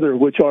Father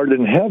which art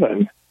in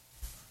heaven,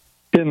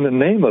 in the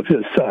name of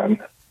his Son.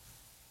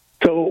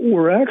 So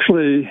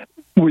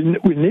we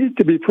need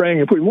to be praying.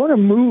 If we want to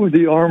move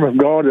the arm of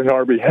God in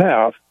our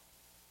behalf,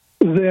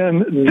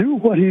 then do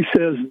what he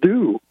says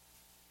do,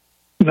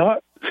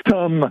 not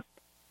some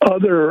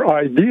other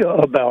idea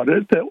about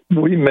it that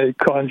we may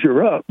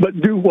conjure up, but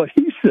do what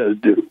he says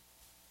do.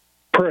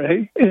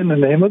 Pray in the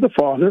name of the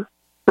Father,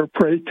 or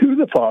pray to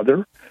the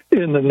Father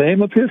in the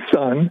name of his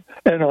Son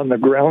and on the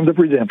ground of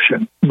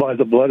redemption by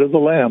the blood of the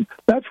Lamb.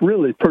 That's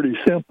really pretty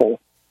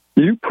simple.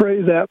 You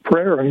pray that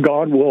prayer and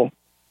God will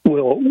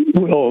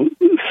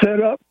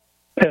set up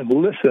and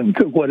listen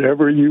to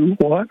whatever you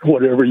want,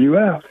 whatever you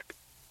ask.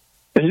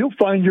 And you'll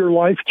find your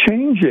life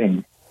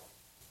changing.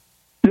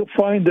 You'll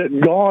find that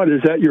God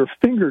is at your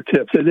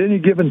fingertips at any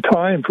given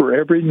time for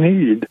every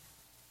need.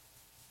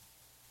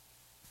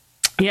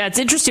 Yeah, it's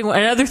interesting.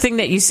 Another thing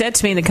that you said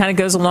to me that kind of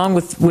goes along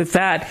with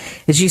that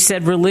is you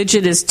said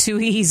religion is too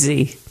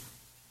easy.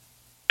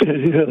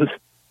 It is.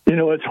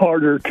 It's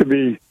harder to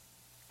be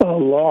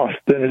lost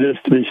than it is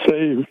to be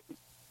saved.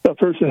 A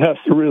person has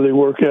to really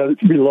work at it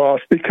to be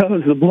lost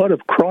because the blood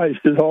of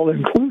Christ is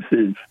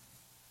all-inclusive.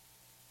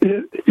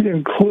 It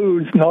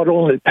includes not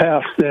only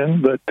past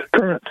sin, but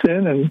current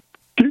sin and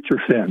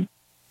future sin.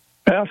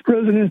 Past,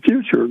 present, and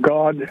future.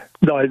 God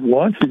died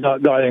once. He's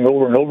not dying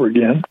over and over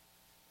again.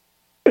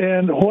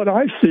 And what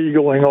I see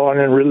going on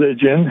in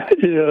religion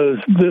is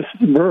this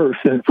verse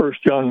in 1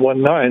 John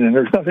 1:9, and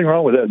there's nothing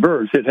wrong with that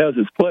verse. It has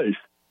its place.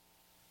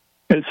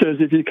 It says,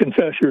 if you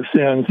confess your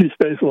sins, he's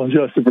faithful and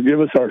just to forgive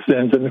us our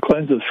sins and to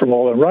cleanse us from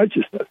all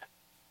unrighteousness.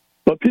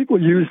 But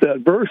people use that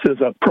verse as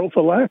a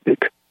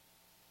prophylactic.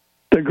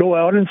 They go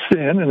out and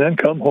sin and then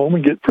come home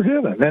and get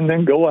forgiven, and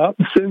then go out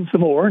and sin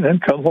some more and then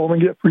come home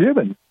and get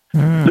forgiven.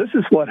 This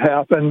is what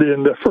happened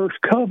in the first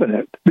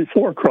covenant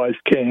before Christ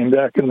came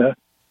back in the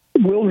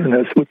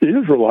wilderness with the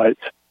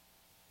Israelites.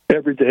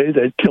 Every day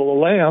they'd kill a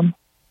lamb,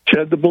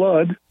 shed the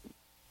blood,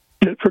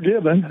 get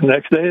forgiven. The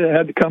next day they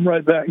had to come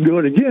right back and do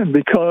it again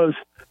because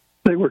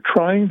they were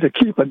trying to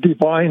keep a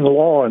divine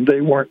law and they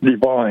weren't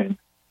divine.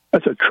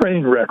 That's a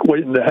train wreck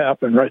waiting to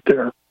happen right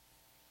there.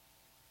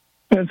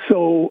 And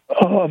so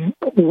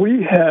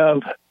we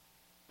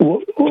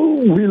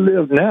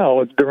live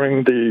now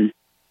during the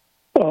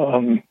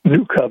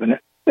new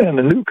covenant, and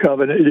the new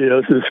covenant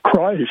is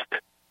Christ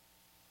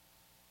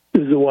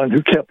is the one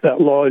who kept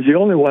that law. He's the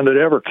only one that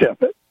ever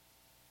kept it,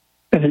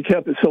 and he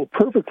kept it so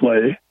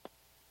perfectly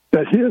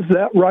that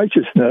that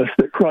righteousness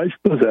that Christ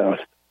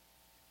possessed,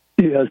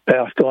 he has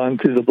passed on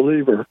to the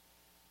believer,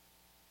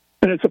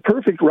 and it's a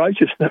perfect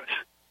righteousness.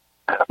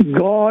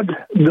 God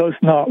does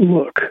not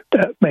look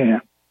at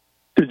man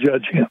to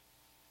judge him.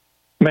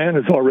 Man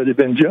has already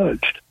been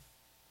judged,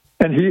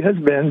 and he has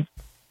been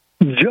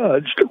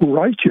judged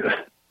righteous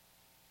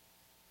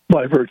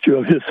by virtue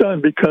of his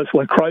Son, because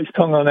when Christ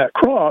hung on that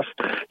cross,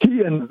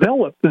 he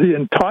enveloped the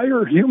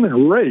entire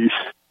human race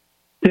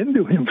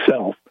into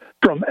himself,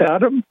 from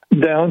Adam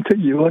down to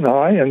you and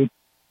I and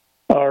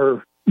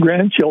our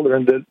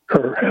grandchildren that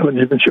haven't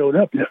even showed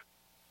up yet.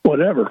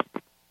 whatever.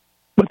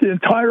 But the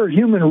entire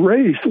human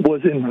race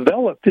was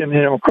enveloped in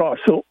him across.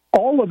 So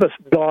all of us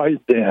died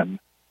then.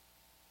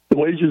 The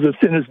wages of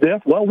sin is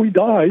death. Well, we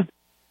died.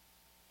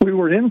 We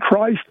were in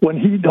Christ when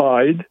he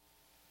died.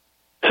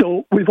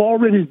 So we've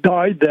already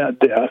died that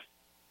death.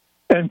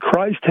 And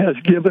Christ has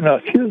given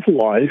us his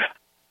life.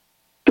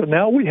 So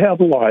now we have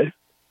life.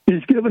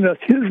 He's given us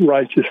his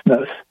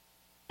righteousness.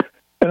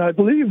 And I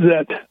believe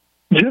that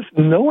just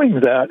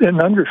knowing that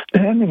and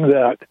understanding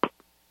that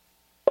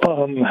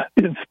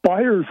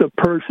inspires a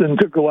person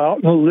to go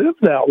out and live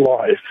that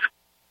life,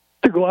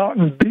 to go out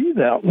and be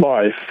that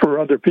life for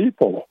other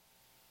people.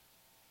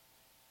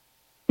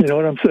 You know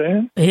what I'm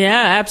saying?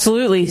 Yeah,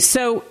 absolutely.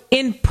 So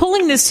in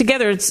pulling this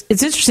together, it's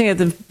interesting. At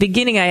the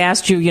beginning, I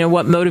asked you,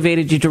 what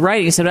motivated you to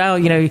write? You said,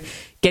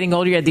 getting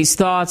older, you had these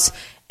thoughts,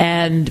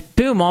 and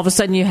boom, all of a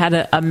sudden you had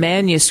a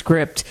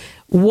manuscript.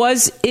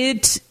 Was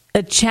it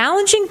a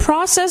challenging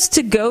process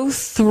to go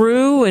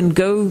through and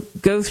go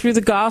through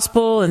the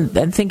gospel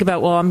and think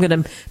about, well, I'm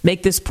going to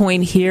make this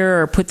point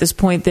here or put this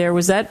point there?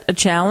 Was that a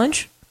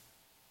challenge?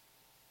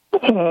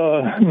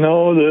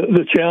 No,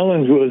 the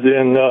challenge was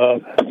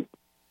in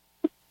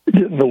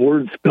getting the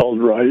words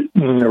spelled right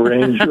and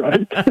arranged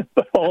right.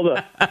 all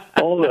the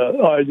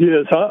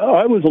ideas.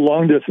 I was a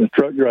long distance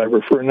truck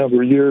driver for a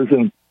number of years,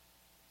 and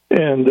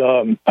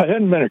I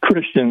hadn't been a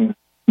Christian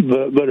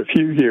but a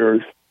few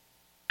years.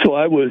 So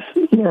I was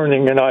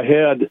learning, and I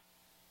had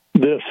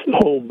this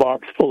whole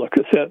box full of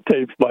cassette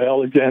tapes by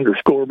Alexander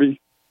Scourby,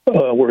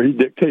 where he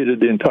dictated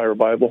the entire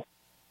Bible.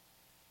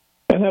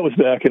 And that was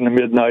back in the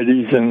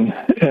mid-'90s,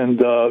 and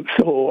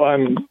so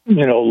I'm,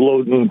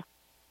 loading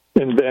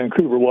in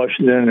Vancouver,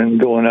 Washington, and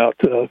going out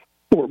to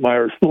Fort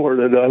Myers,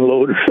 Florida to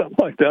unload or something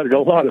like that. I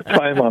got a lot of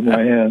time on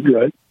my hands,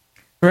 right?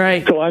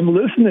 Right. So I'm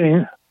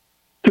listening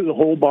to the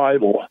whole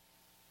Bible,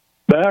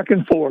 back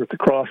and forth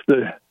across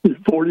the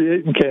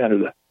 48 in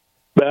Canada.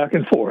 Back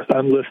and forth,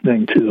 I'm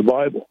listening to the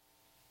Bible.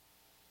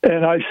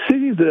 And I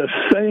see this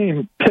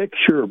same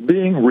picture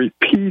being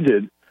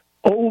repeated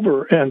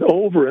over and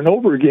over and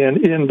over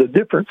again in the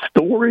different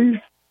stories,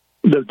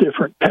 the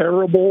different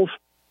parables,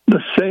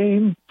 the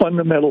same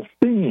fundamental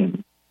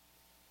theme.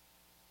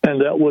 And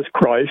that was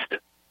Christ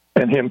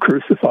and him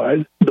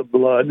crucified, the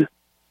blood,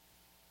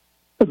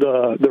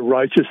 the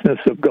righteousness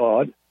of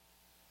God.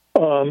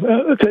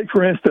 Take,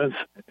 for instance,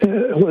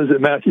 was it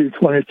Matthew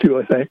 22,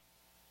 I think?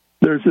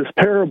 There's this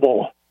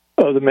parable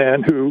of the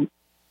man who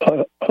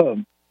had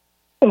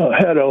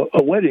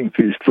a wedding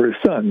feast for his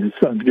son. His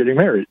son's getting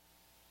married.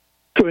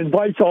 So he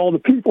invites all the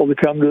people to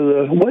come to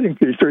the wedding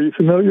feast. Are you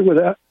familiar with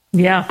that?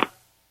 Yeah.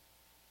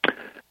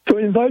 So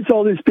he invites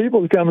all these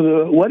people to come to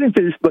the wedding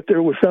feast, but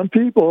there were some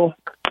people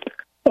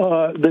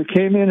that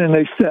came in and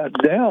they sat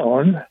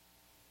down,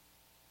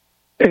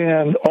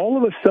 and all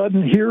of a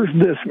sudden here's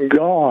this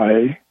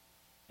guy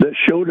that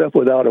showed up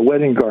without a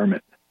wedding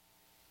garment.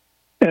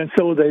 And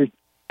so they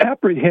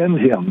apprehend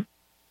him,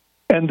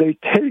 and they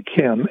take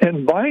him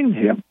and bind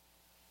him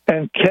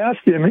and cast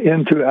him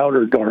into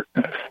outer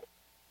darkness.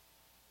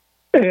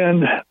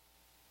 And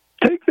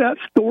take that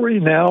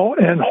story now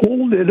and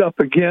hold it up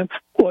against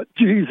what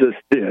Jesus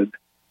did.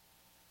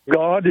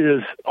 God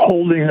is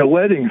holding a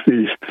wedding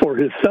feast for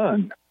his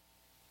son,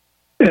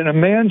 and a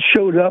man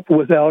showed up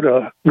without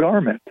a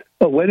garment,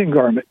 a wedding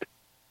garment.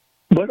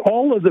 But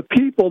all of the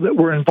people that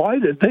were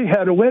invited, they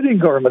had a wedding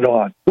garment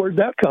on. Where'd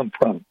that come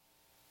from?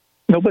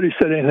 Nobody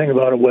said anything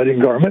about a wedding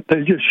garment.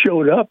 They just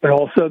showed up, and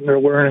all of a sudden they're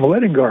wearing a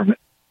wedding garment.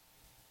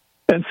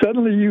 And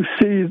suddenly you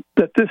see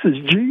that this is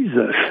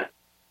Jesus,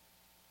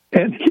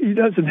 and he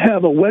doesn't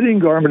have a wedding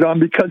garment on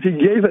because he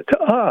gave it to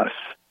us.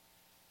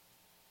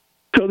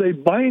 So they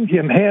bind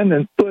him hand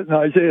and foot, and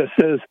Isaiah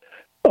says,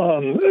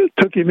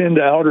 took him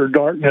into outer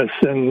darkness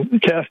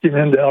and cast him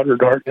into outer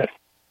darkness.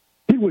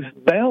 He was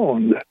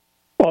bound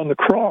on the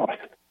cross.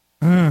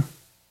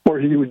 Where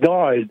he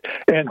died,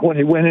 and when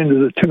he went into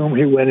the tomb,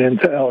 he went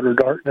into outer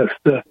darkness,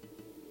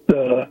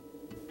 the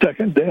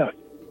second death.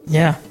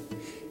 Yeah,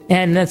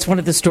 and that's one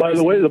of the stories. By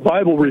the way, the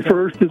Bible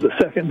refers to the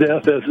second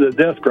death as the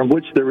death from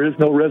which there is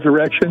no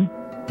resurrection,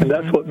 and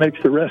that's what makes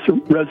the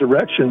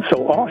resurrection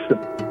so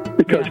awesome,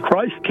 because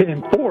Christ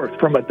came forth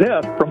from a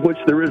death from which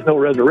there is no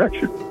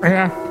resurrection.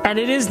 Yeah, and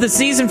it is the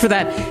season for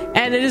that,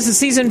 and it is the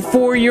season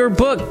for your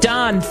book.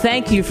 Don,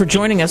 thank you for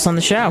joining us on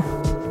the show.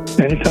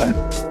 Anytime.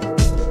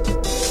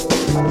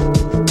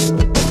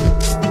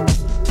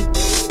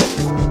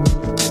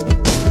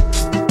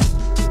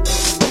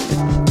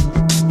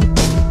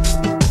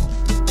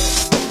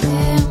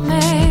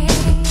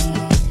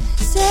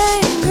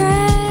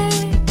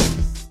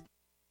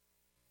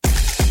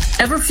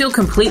 Ever feel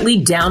completely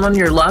down on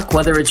your luck,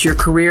 whether it's your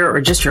career or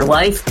just your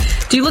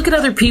life? Do you look at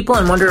other people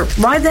and wonder,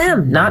 why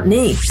them, not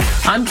me?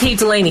 I'm Kate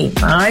Delaney.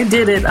 I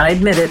did it. I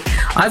admit it.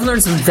 I've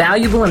learned some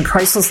valuable and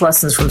priceless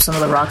lessons from some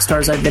of the rock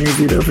stars I've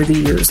interviewed over the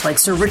years, like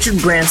Sir Richard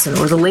Branson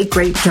or the late,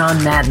 great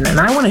John Madden, and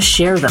I want to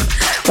share them.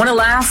 Want to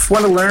laugh?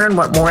 Want to learn?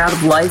 Want more out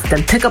of life?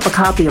 Then pick up a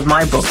copy of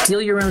my book,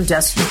 Deal Your Own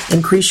Destiny,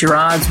 Increase Your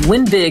Odds,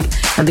 Win Big,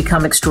 and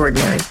Become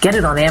Extraordinary. Get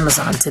it on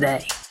Amazon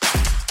today.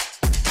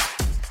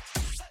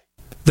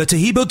 The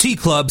Tahibo Tea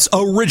Club's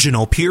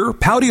original pure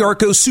Pau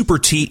d'Arco Super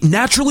Tea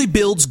naturally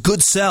builds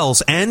good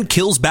cells and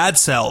kills bad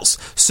cells.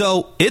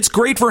 So it's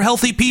great for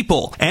healthy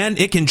people, and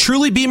it can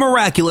truly be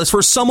miraculous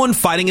for someone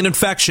fighting an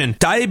infection,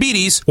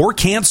 diabetes, or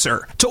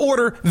cancer. To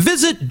order,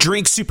 visit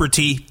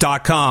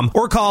drinksupertea.com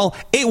or call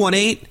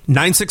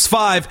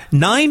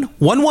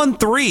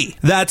 818-965-9113.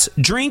 That's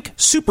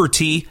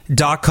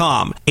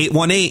drinksupertea.com.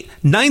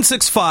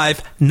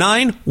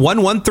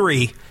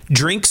 818-965-9113.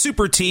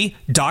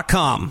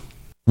 drinksupertea.com.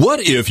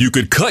 What if you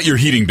could cut your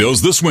heating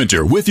bills this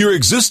winter with your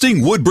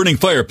existing wood-burning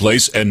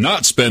fireplace and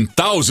not spend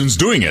thousands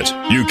doing it?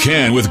 You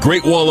can with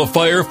Great Wall of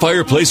Fire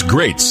fireplace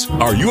grates.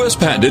 Our U.S.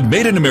 patented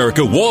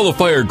made-in-America Wall of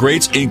Fire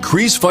grates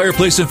increase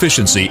fireplace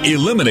efficiency,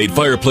 eliminate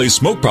fireplace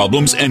smoke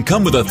problems, and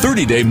come with a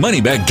 30-day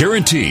money-back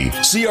guarantee.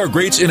 See our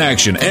grates in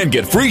action and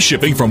get free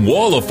shipping from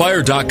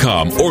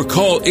walloffire.com or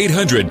call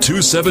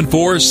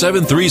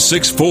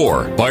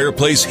 800-274-7364.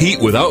 Fireplace heat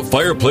without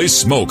fireplace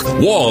smoke.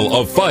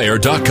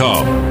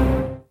 walloffire.com.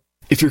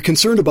 If you're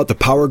concerned about the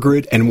power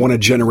grid and want to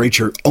generate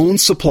your own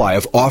supply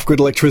of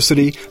off-grid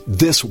electricity,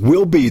 this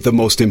will be the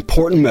most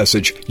important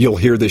message you'll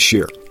hear this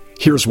year.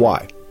 Here's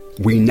why.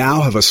 We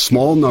now have a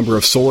small number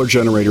of solar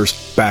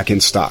generators back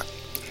in stock.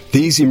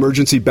 These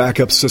emergency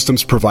backup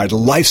systems provide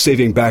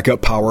life-saving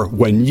backup power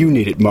when you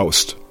need it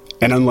most.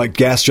 And unlike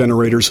gas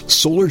generators,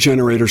 solar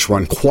generators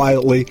run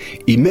quietly,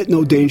 emit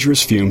no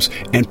dangerous fumes,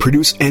 and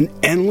produce an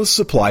endless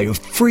supply of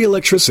free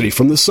electricity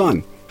from the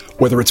sun.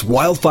 Whether it's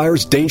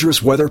wildfires,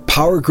 dangerous weather,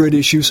 power grid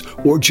issues,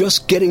 or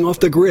just getting off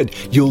the grid,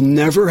 you'll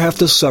never have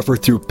to suffer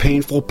through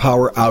painful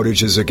power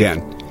outages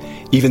again.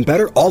 Even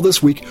better, all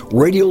this week,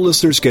 radio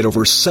listeners get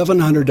over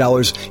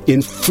 $700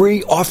 in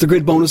free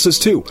off-the-grid bonuses,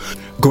 too.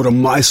 Go to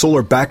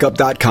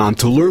mysolarbackup.com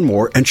to learn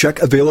more and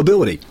check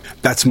availability.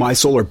 That's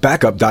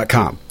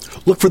mysolarbackup.com.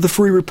 Look for the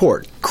free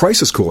report,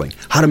 Crisis Cooling,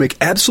 how to make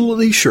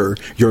absolutely sure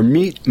your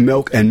meat,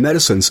 milk, and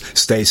medicines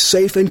stay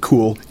safe and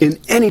cool in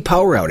any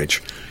power outage.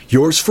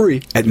 Yours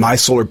free at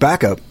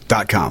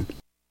mysolarbackup.com.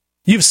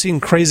 You've seen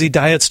crazy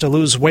diets to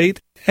lose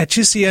weight. At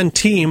GCN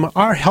Team,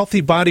 our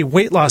healthy body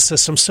weight loss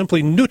system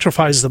simply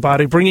neutralizes the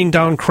body, bringing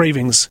down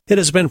cravings. It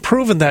has been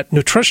proven that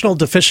nutritional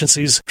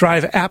deficiencies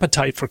drive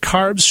appetite for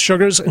carbs,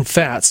 sugars, and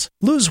fats.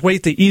 Lose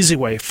weight the easy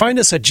way. Find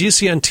us at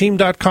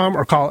GCNteam.com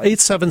or call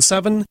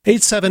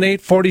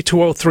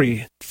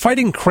 877-878-4203.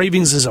 Fighting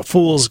cravings is a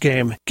fool's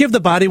game. Give the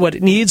body what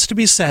it needs to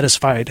be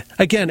satisfied.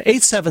 Again,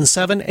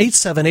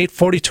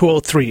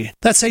 877-878-4203.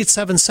 That's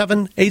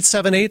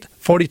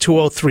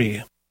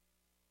 877-878-4203.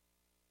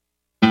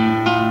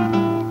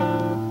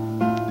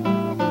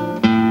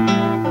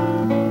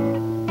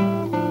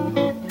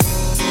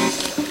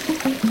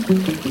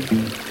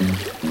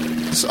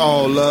 It's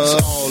all love.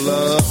 It's all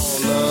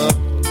love. All love.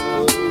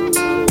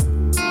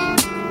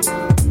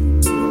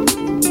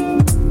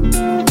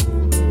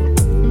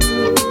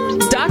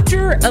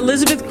 Dr.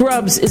 Elizabeth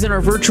Grubbs is in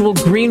our virtual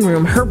green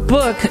room. Her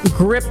book,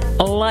 Grip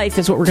Life,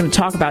 is what we're going to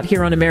talk about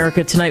here on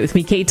America Tonight with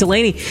me, Kate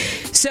Delaney.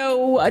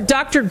 So,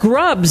 Dr.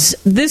 Grubbs,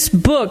 this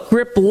book,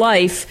 Grip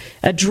Life,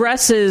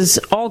 addresses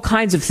all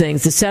kinds of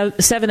things. The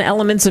seven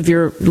elements of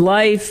your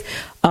life,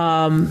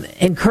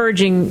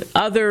 encouraging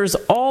others,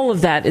 all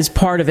of that is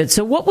part of it.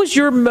 So what was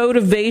your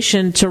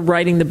motivation to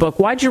writing the book?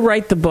 Why'd you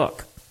write the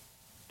book?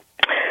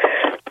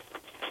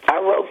 I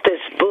wrote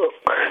this book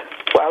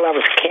while I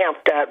was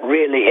camped out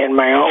really in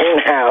my own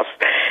house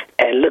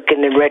and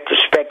looking in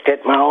retrospect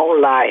at my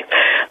own life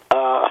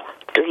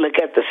to look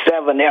at the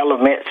seven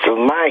elements of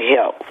my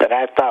health that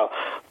I thought,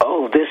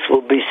 oh, this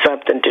will be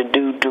something to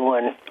do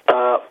during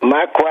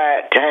my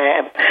quiet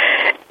time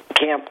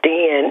camped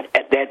in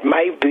that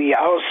might be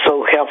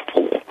also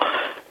helpful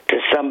to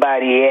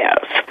somebody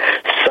else.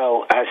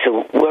 So I said,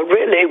 well,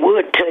 really, it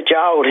would touch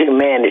all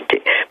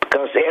humanity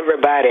because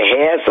everybody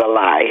has a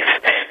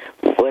life,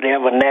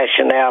 whatever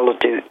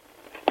nationality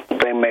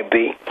they may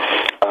be.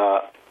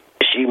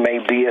 She may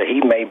be or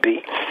he may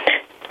be.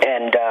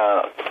 And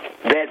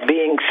that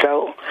being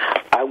so,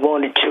 I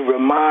wanted to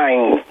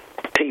remind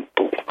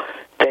people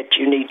that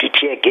you need to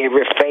check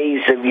every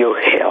phase of your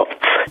health,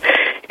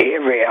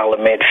 every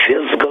element,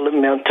 physical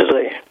and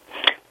mentally,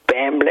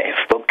 family,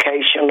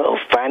 vocational,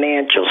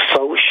 financial,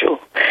 social,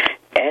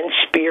 and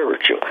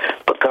spiritual,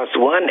 because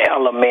one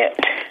element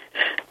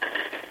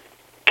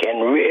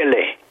can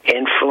really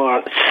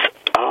influence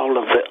all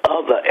of the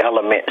other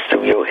elements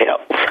of your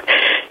health.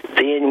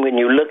 Then when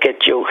you look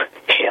at your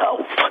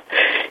health,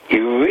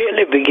 you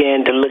really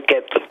begin to look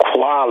at the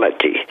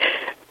quality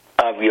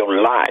of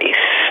your life,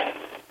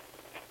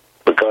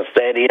 because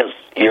that is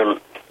your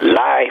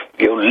life,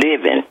 your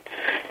living.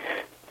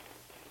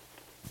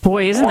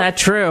 Boy, isn't that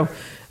true?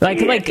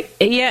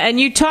 Yeah, and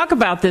you talk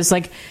about this,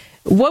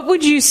 what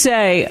would you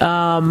say,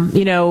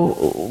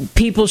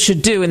 people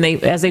should do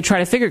as they try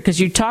to figure it? Because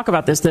you talk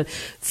about this, the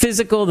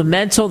physical, the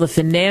mental, the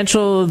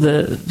financial,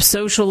 the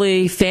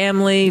socially,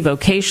 family,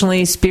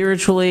 vocationally,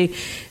 spiritually.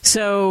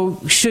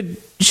 So should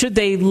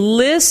they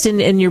list,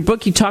 in your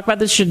book you talk about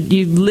this, should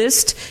you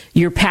list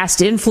your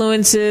past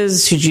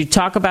influences? Should you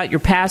talk about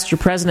your past, your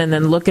present, and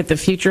then look at the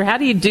future? How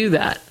do you do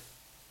that?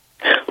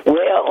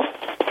 Well,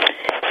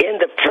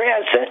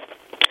 hasn't,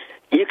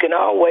 you can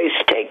always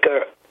take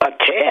a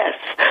test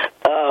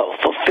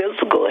for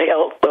physical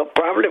health,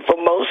 probably for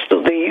most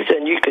of these,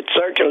 and you could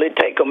certainly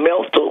take a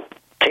mental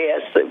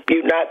test if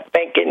you're not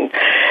thinking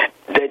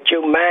that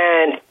your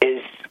mind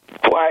is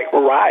quite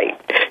right.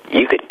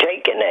 You could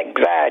take an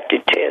anxiety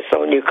test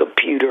on your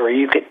computer, or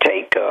you could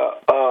take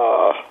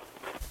a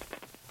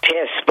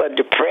test for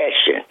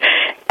depression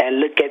and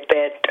look at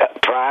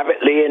that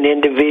privately and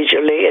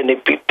individually, and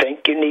if you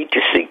think you need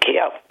to seek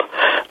help,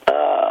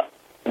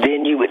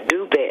 then you would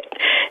do that.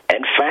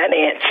 And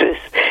finances,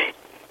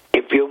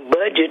 if your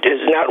budget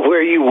is not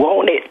where you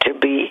want it to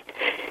be,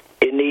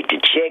 you need to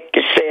check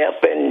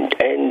yourself and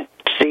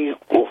see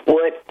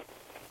what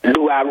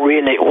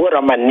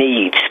are my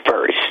needs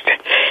first,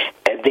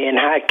 and then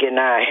how can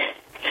I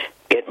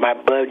get my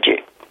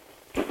budget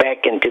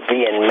back into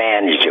being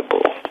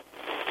manageable.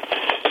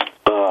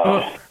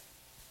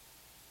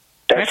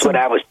 That's what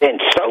I was saying.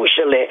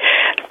 Socially,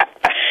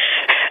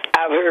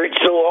 I've heard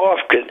so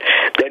often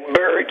that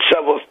birds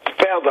of a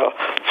feather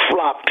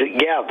flock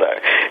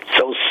together.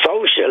 So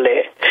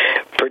socially,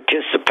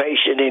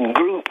 participation in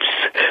groups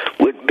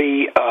would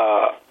be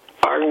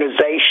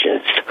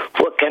organizations.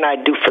 What can I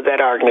do for that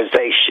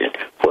organization?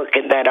 What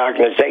can that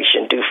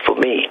organization do for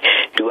me?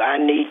 Do I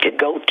need to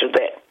go to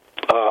that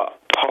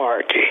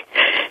party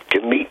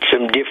to meet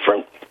some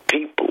different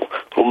people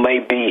who may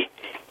be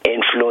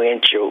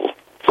influential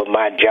for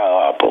my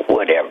job or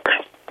whatever?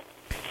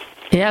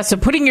 Yeah, so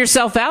putting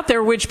yourself out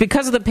there, which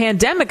because of the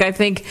pandemic, I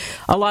think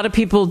a lot of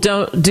people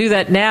don't do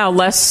that now,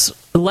 less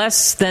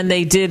than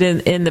they did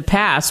in the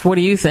past. What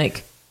do you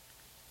think?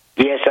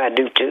 Yes, I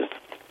do too.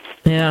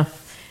 Yeah.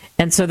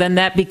 And so then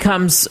that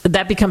becomes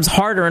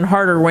harder and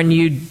harder when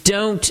you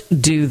don't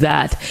do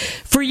that.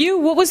 For you,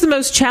 what was the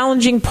most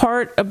challenging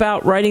part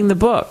about writing the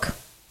book?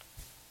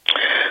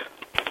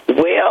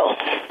 Well,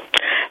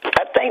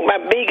 I think my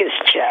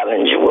biggest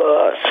challenge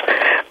was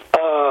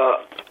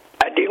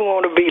I didn't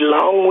want to be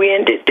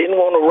long-winded, didn't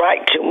want to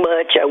write too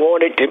much. I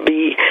wanted to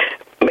be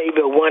maybe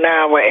a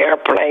 1-hour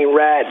airplane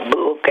ride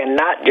book, and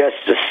not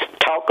just to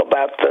talk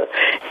about the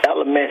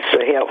elements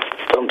of health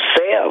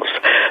themselves,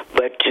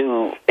 but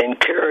to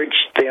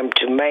encourage them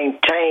to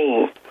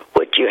maintain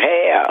what you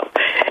have.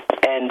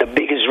 And the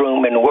biggest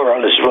room in the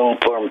world is room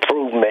for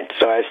improvement.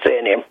 So I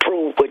said,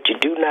 improve what you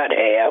do not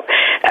have.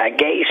 I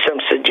gave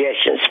some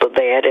suggestions for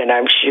that, and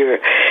I'm sure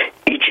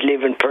each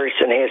living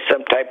person has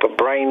some type of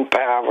brain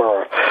power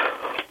or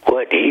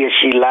what he or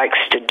she likes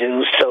to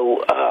do.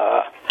 So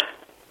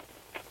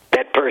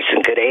that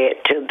person could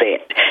add to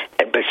that.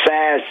 And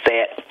besides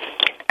that,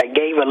 I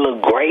gave a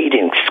little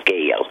grading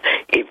scale.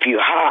 If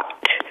you're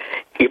hot,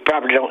 you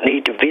probably don't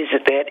need to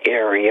visit that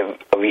area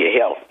of your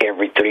health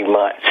every 3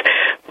 months.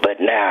 But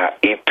now,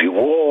 if you're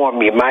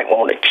warm, you might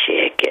want to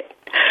check it.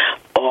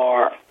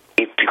 Or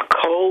if you're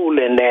cold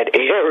in that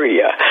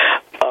area,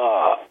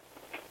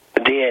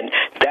 then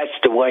that's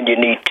the one you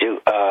need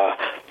to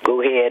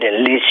go ahead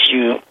and list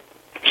you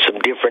some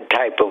different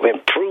type of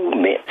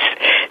improvements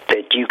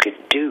that you could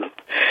do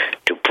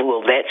to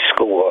pull that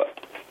score up.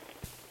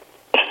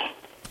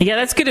 Yeah,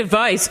 that's good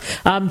advice,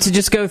 to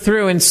just go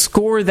through and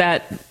score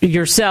that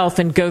yourself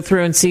and go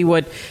through and see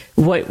what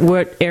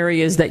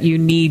areas that you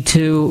need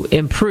to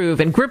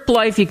improve. And Grip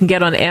Life you can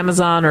get on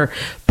Amazon or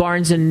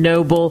Barnes &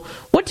 Noble.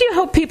 What do you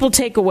hope people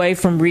take away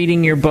from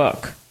reading your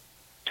book?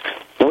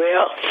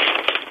 Well,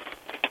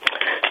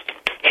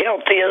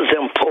 health is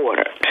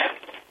important.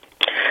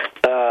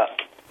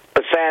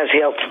 Besides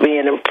health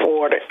being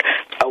important,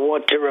 I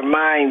want to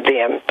remind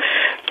them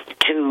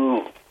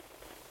to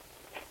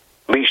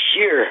be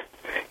sure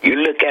you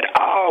look at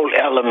all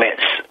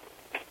elements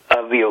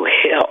of your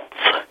health,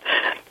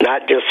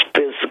 not just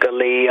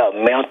physically or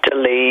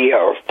mentally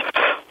or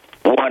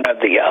one or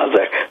the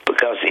other,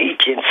 because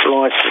each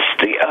influences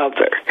the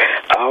other.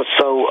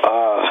 Also,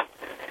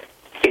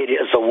 it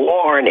is a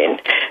warning,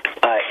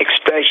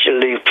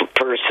 especially for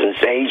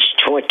persons aged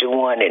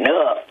 21 and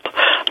up.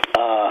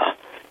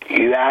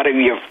 You're out of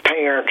your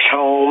parents'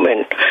 home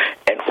and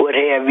what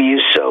have you,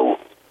 so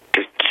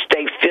to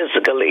stay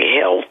physically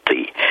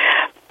healthy,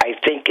 I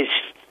think it's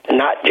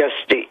not just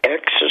the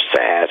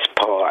exercise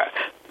part,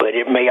 but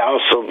it may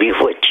also be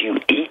what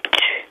you eat.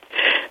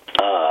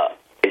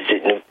 Is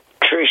it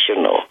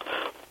nutritional?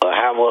 Or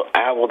how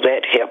will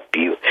that help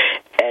you?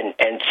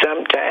 And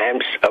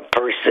sometimes a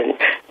person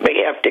may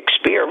have to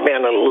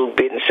experiment a little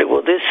bit and say,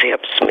 well, this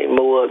helps me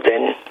more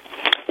than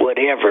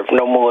whatever,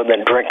 no more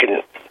than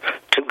drinking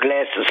 2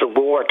 glasses of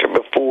water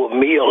before a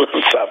meal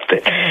or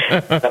something.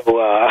 So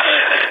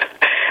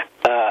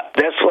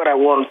that's what I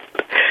want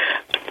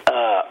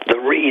the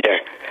reader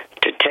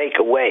to take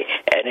away.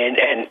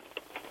 And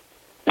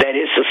that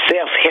is a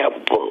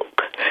self-help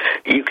book.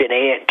 You can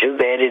add to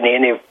that in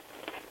any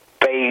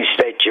page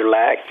that you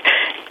like.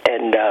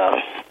 And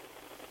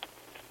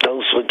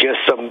those were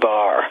just some of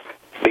our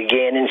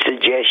beginning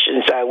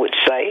suggestions, I would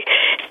say.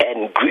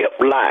 And Grip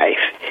Life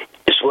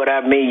is what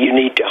I mean. You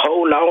need to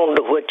hold on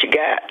to what you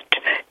got.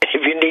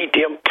 If you need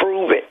to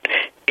improve it,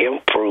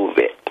 improve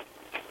it.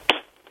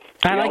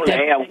 I like that.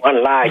 You only have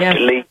one life to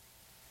lead.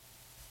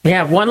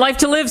 Yeah, one life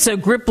to live, so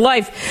grip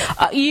life.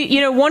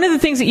 One of the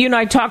things that you and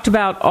I talked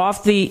about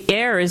off the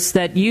air is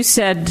that you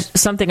said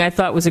something I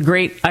thought was a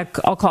great,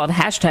 I'll call it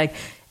hashtag,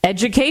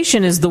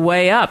 education is the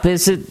way up.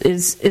 Is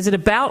it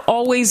about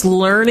always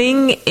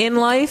learning in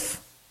life?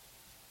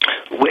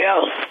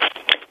 Well,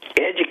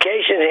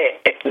 education,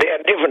 there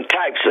are different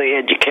types of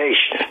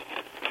education.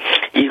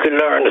 You can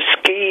learn a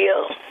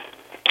skill.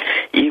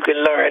 You can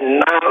learn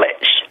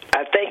knowledge.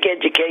 I think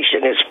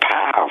education is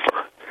powerful.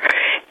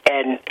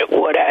 And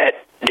what I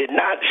did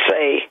not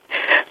say,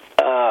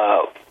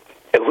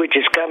 which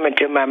is coming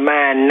to my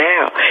mind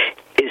now,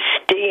 is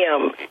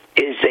STEM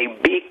is a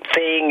big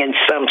thing in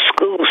some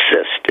school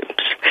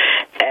systems.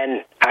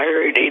 And I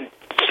heard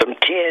some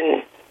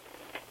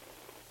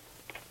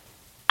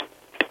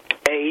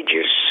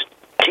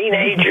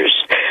teenagers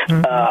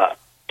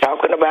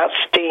talking about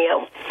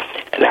STEM.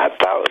 And I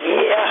thought,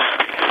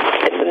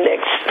 in the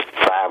next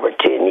 5 or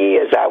 10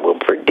 years, I will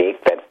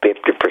predict that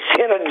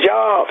 50% of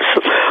jobs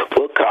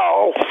will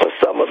call for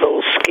some of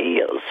those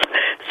skills.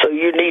 So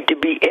you need to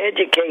be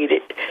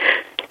educated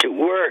to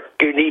work.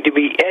 You need to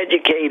be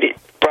educated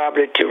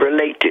probably to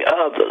relate to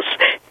others.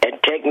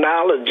 And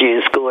technology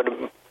is going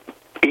to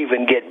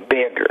even get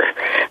bigger.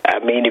 I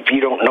mean, if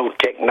you don't know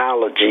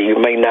technology, you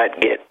may not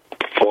get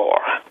far.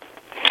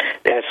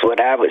 That's what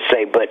I would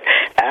say. But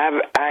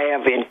I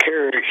have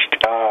encouraged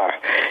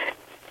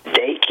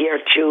daycare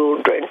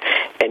children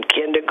and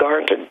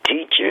kindergarten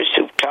teachers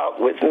who talk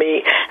with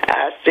me.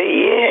 I say,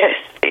 yes,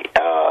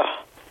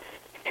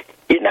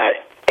 you're not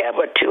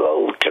ever too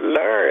old to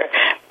learn.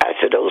 I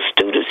said, those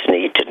students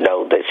need to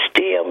know that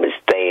STEM is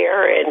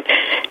there, and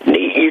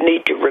you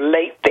need to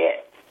relate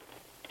that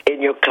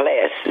in your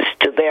classes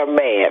to their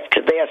math,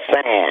 to their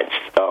science,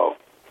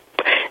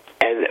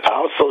 and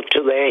also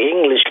to their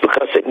English,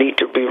 because they need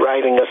to be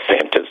writing a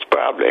sentence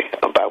probably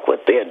about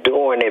what they're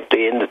doing if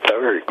they're in the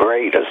 3rd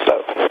grade or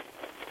so.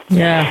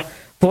 Yeah.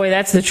 Boy,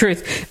 that's the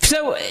truth.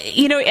 So,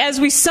 as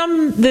we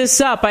sum this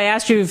up, I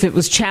asked you if it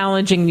was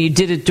challenging. You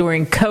did it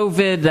during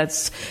COVID.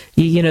 That's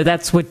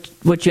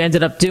what you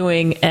ended up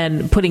doing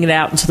and putting it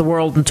out into the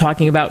world and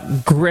talking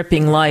about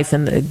gripping life.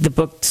 And the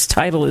book's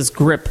title is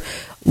Grip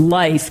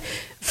Life.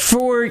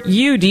 For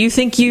you, do you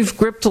think you've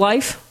gripped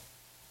life?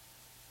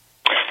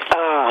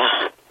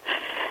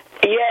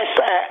 Yes,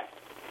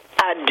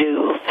 I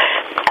do.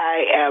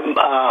 I am,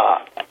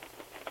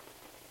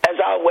 as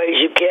always,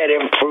 you can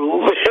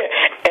improve.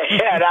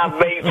 And I've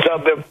made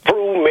some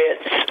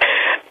improvements,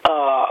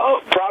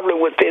 probably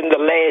within the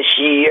last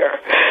year.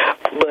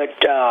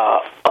 But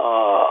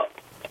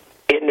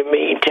in the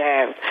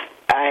meantime,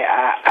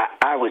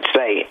 I would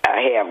say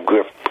I have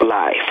gripped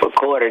life,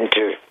 according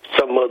to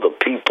some other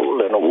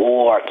people and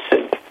awards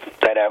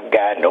that I've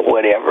gotten or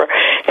whatever.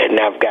 And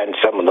I've gotten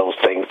some of those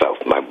things off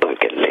my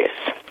bucket list.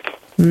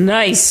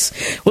 Nice.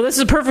 Well, this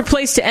is a perfect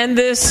place to end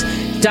this.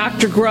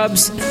 Dr.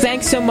 Grubbs,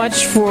 thanks so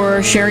much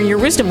for sharing your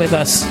wisdom with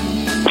us.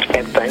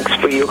 And thanks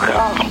for your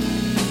call.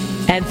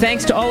 And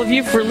thanks to all of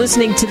you for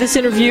listening to this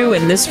interview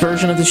and this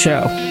version of the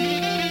show.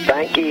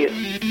 Thank you.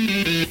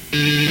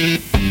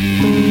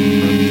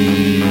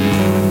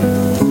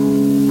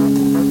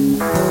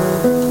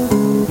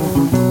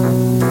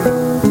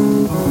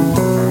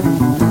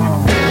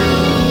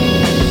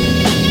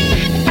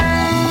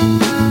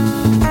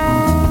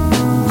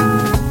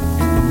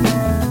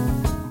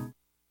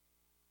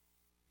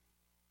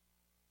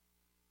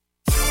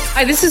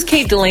 Hi, this is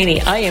Kate Delaney.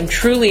 I am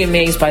truly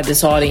amazed by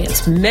this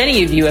audience.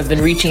 Many of you have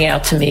been reaching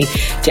out to me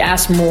to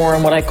ask more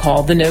on what I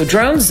call the No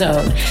Drone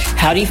Zone.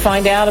 How do you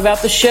find out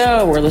about the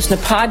show or listen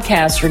to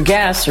podcasts or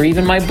guests or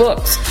even my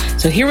books?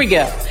 So here we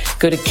go.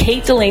 Go to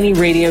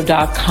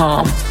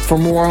KateDelaneyRadio.com for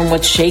more on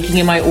what's shaking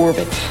in my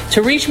orbit.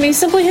 To reach me,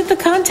 simply hit the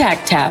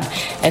contact tab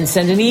and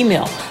send an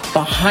email.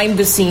 Behind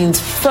the scenes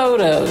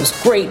photos,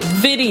 great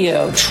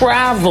video,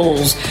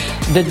 travels,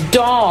 the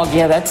dog,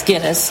 yeah, that's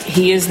Guinness.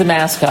 He is the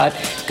mascot.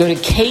 Go to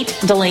Kate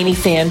Delaney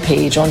fan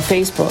page on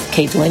Facebook,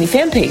 Kate Delaney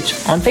fan page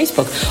on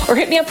Facebook, or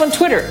hit me up on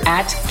Twitter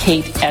at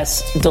Kate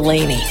S.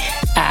 Delaney,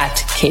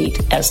 at Kate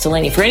S.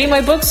 Delaney. For any of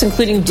my books,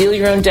 including Deal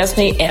Your Own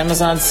Destiny,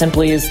 Amazon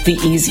simply is the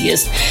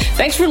easiest.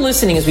 Thanks for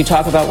listening as we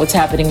talk about what's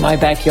happening in my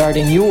backyard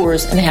and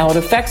yours and how it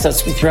affects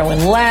us. We throw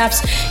in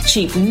laughs,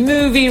 cheap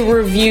movie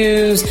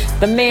reviews,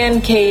 the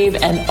man cave,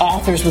 and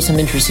authors with some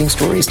interesting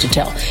stories to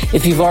tell.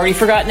 If you've already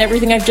forgotten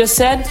everything I've just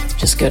said,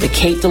 just go to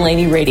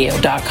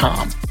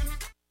KateDelaneyRadio.com.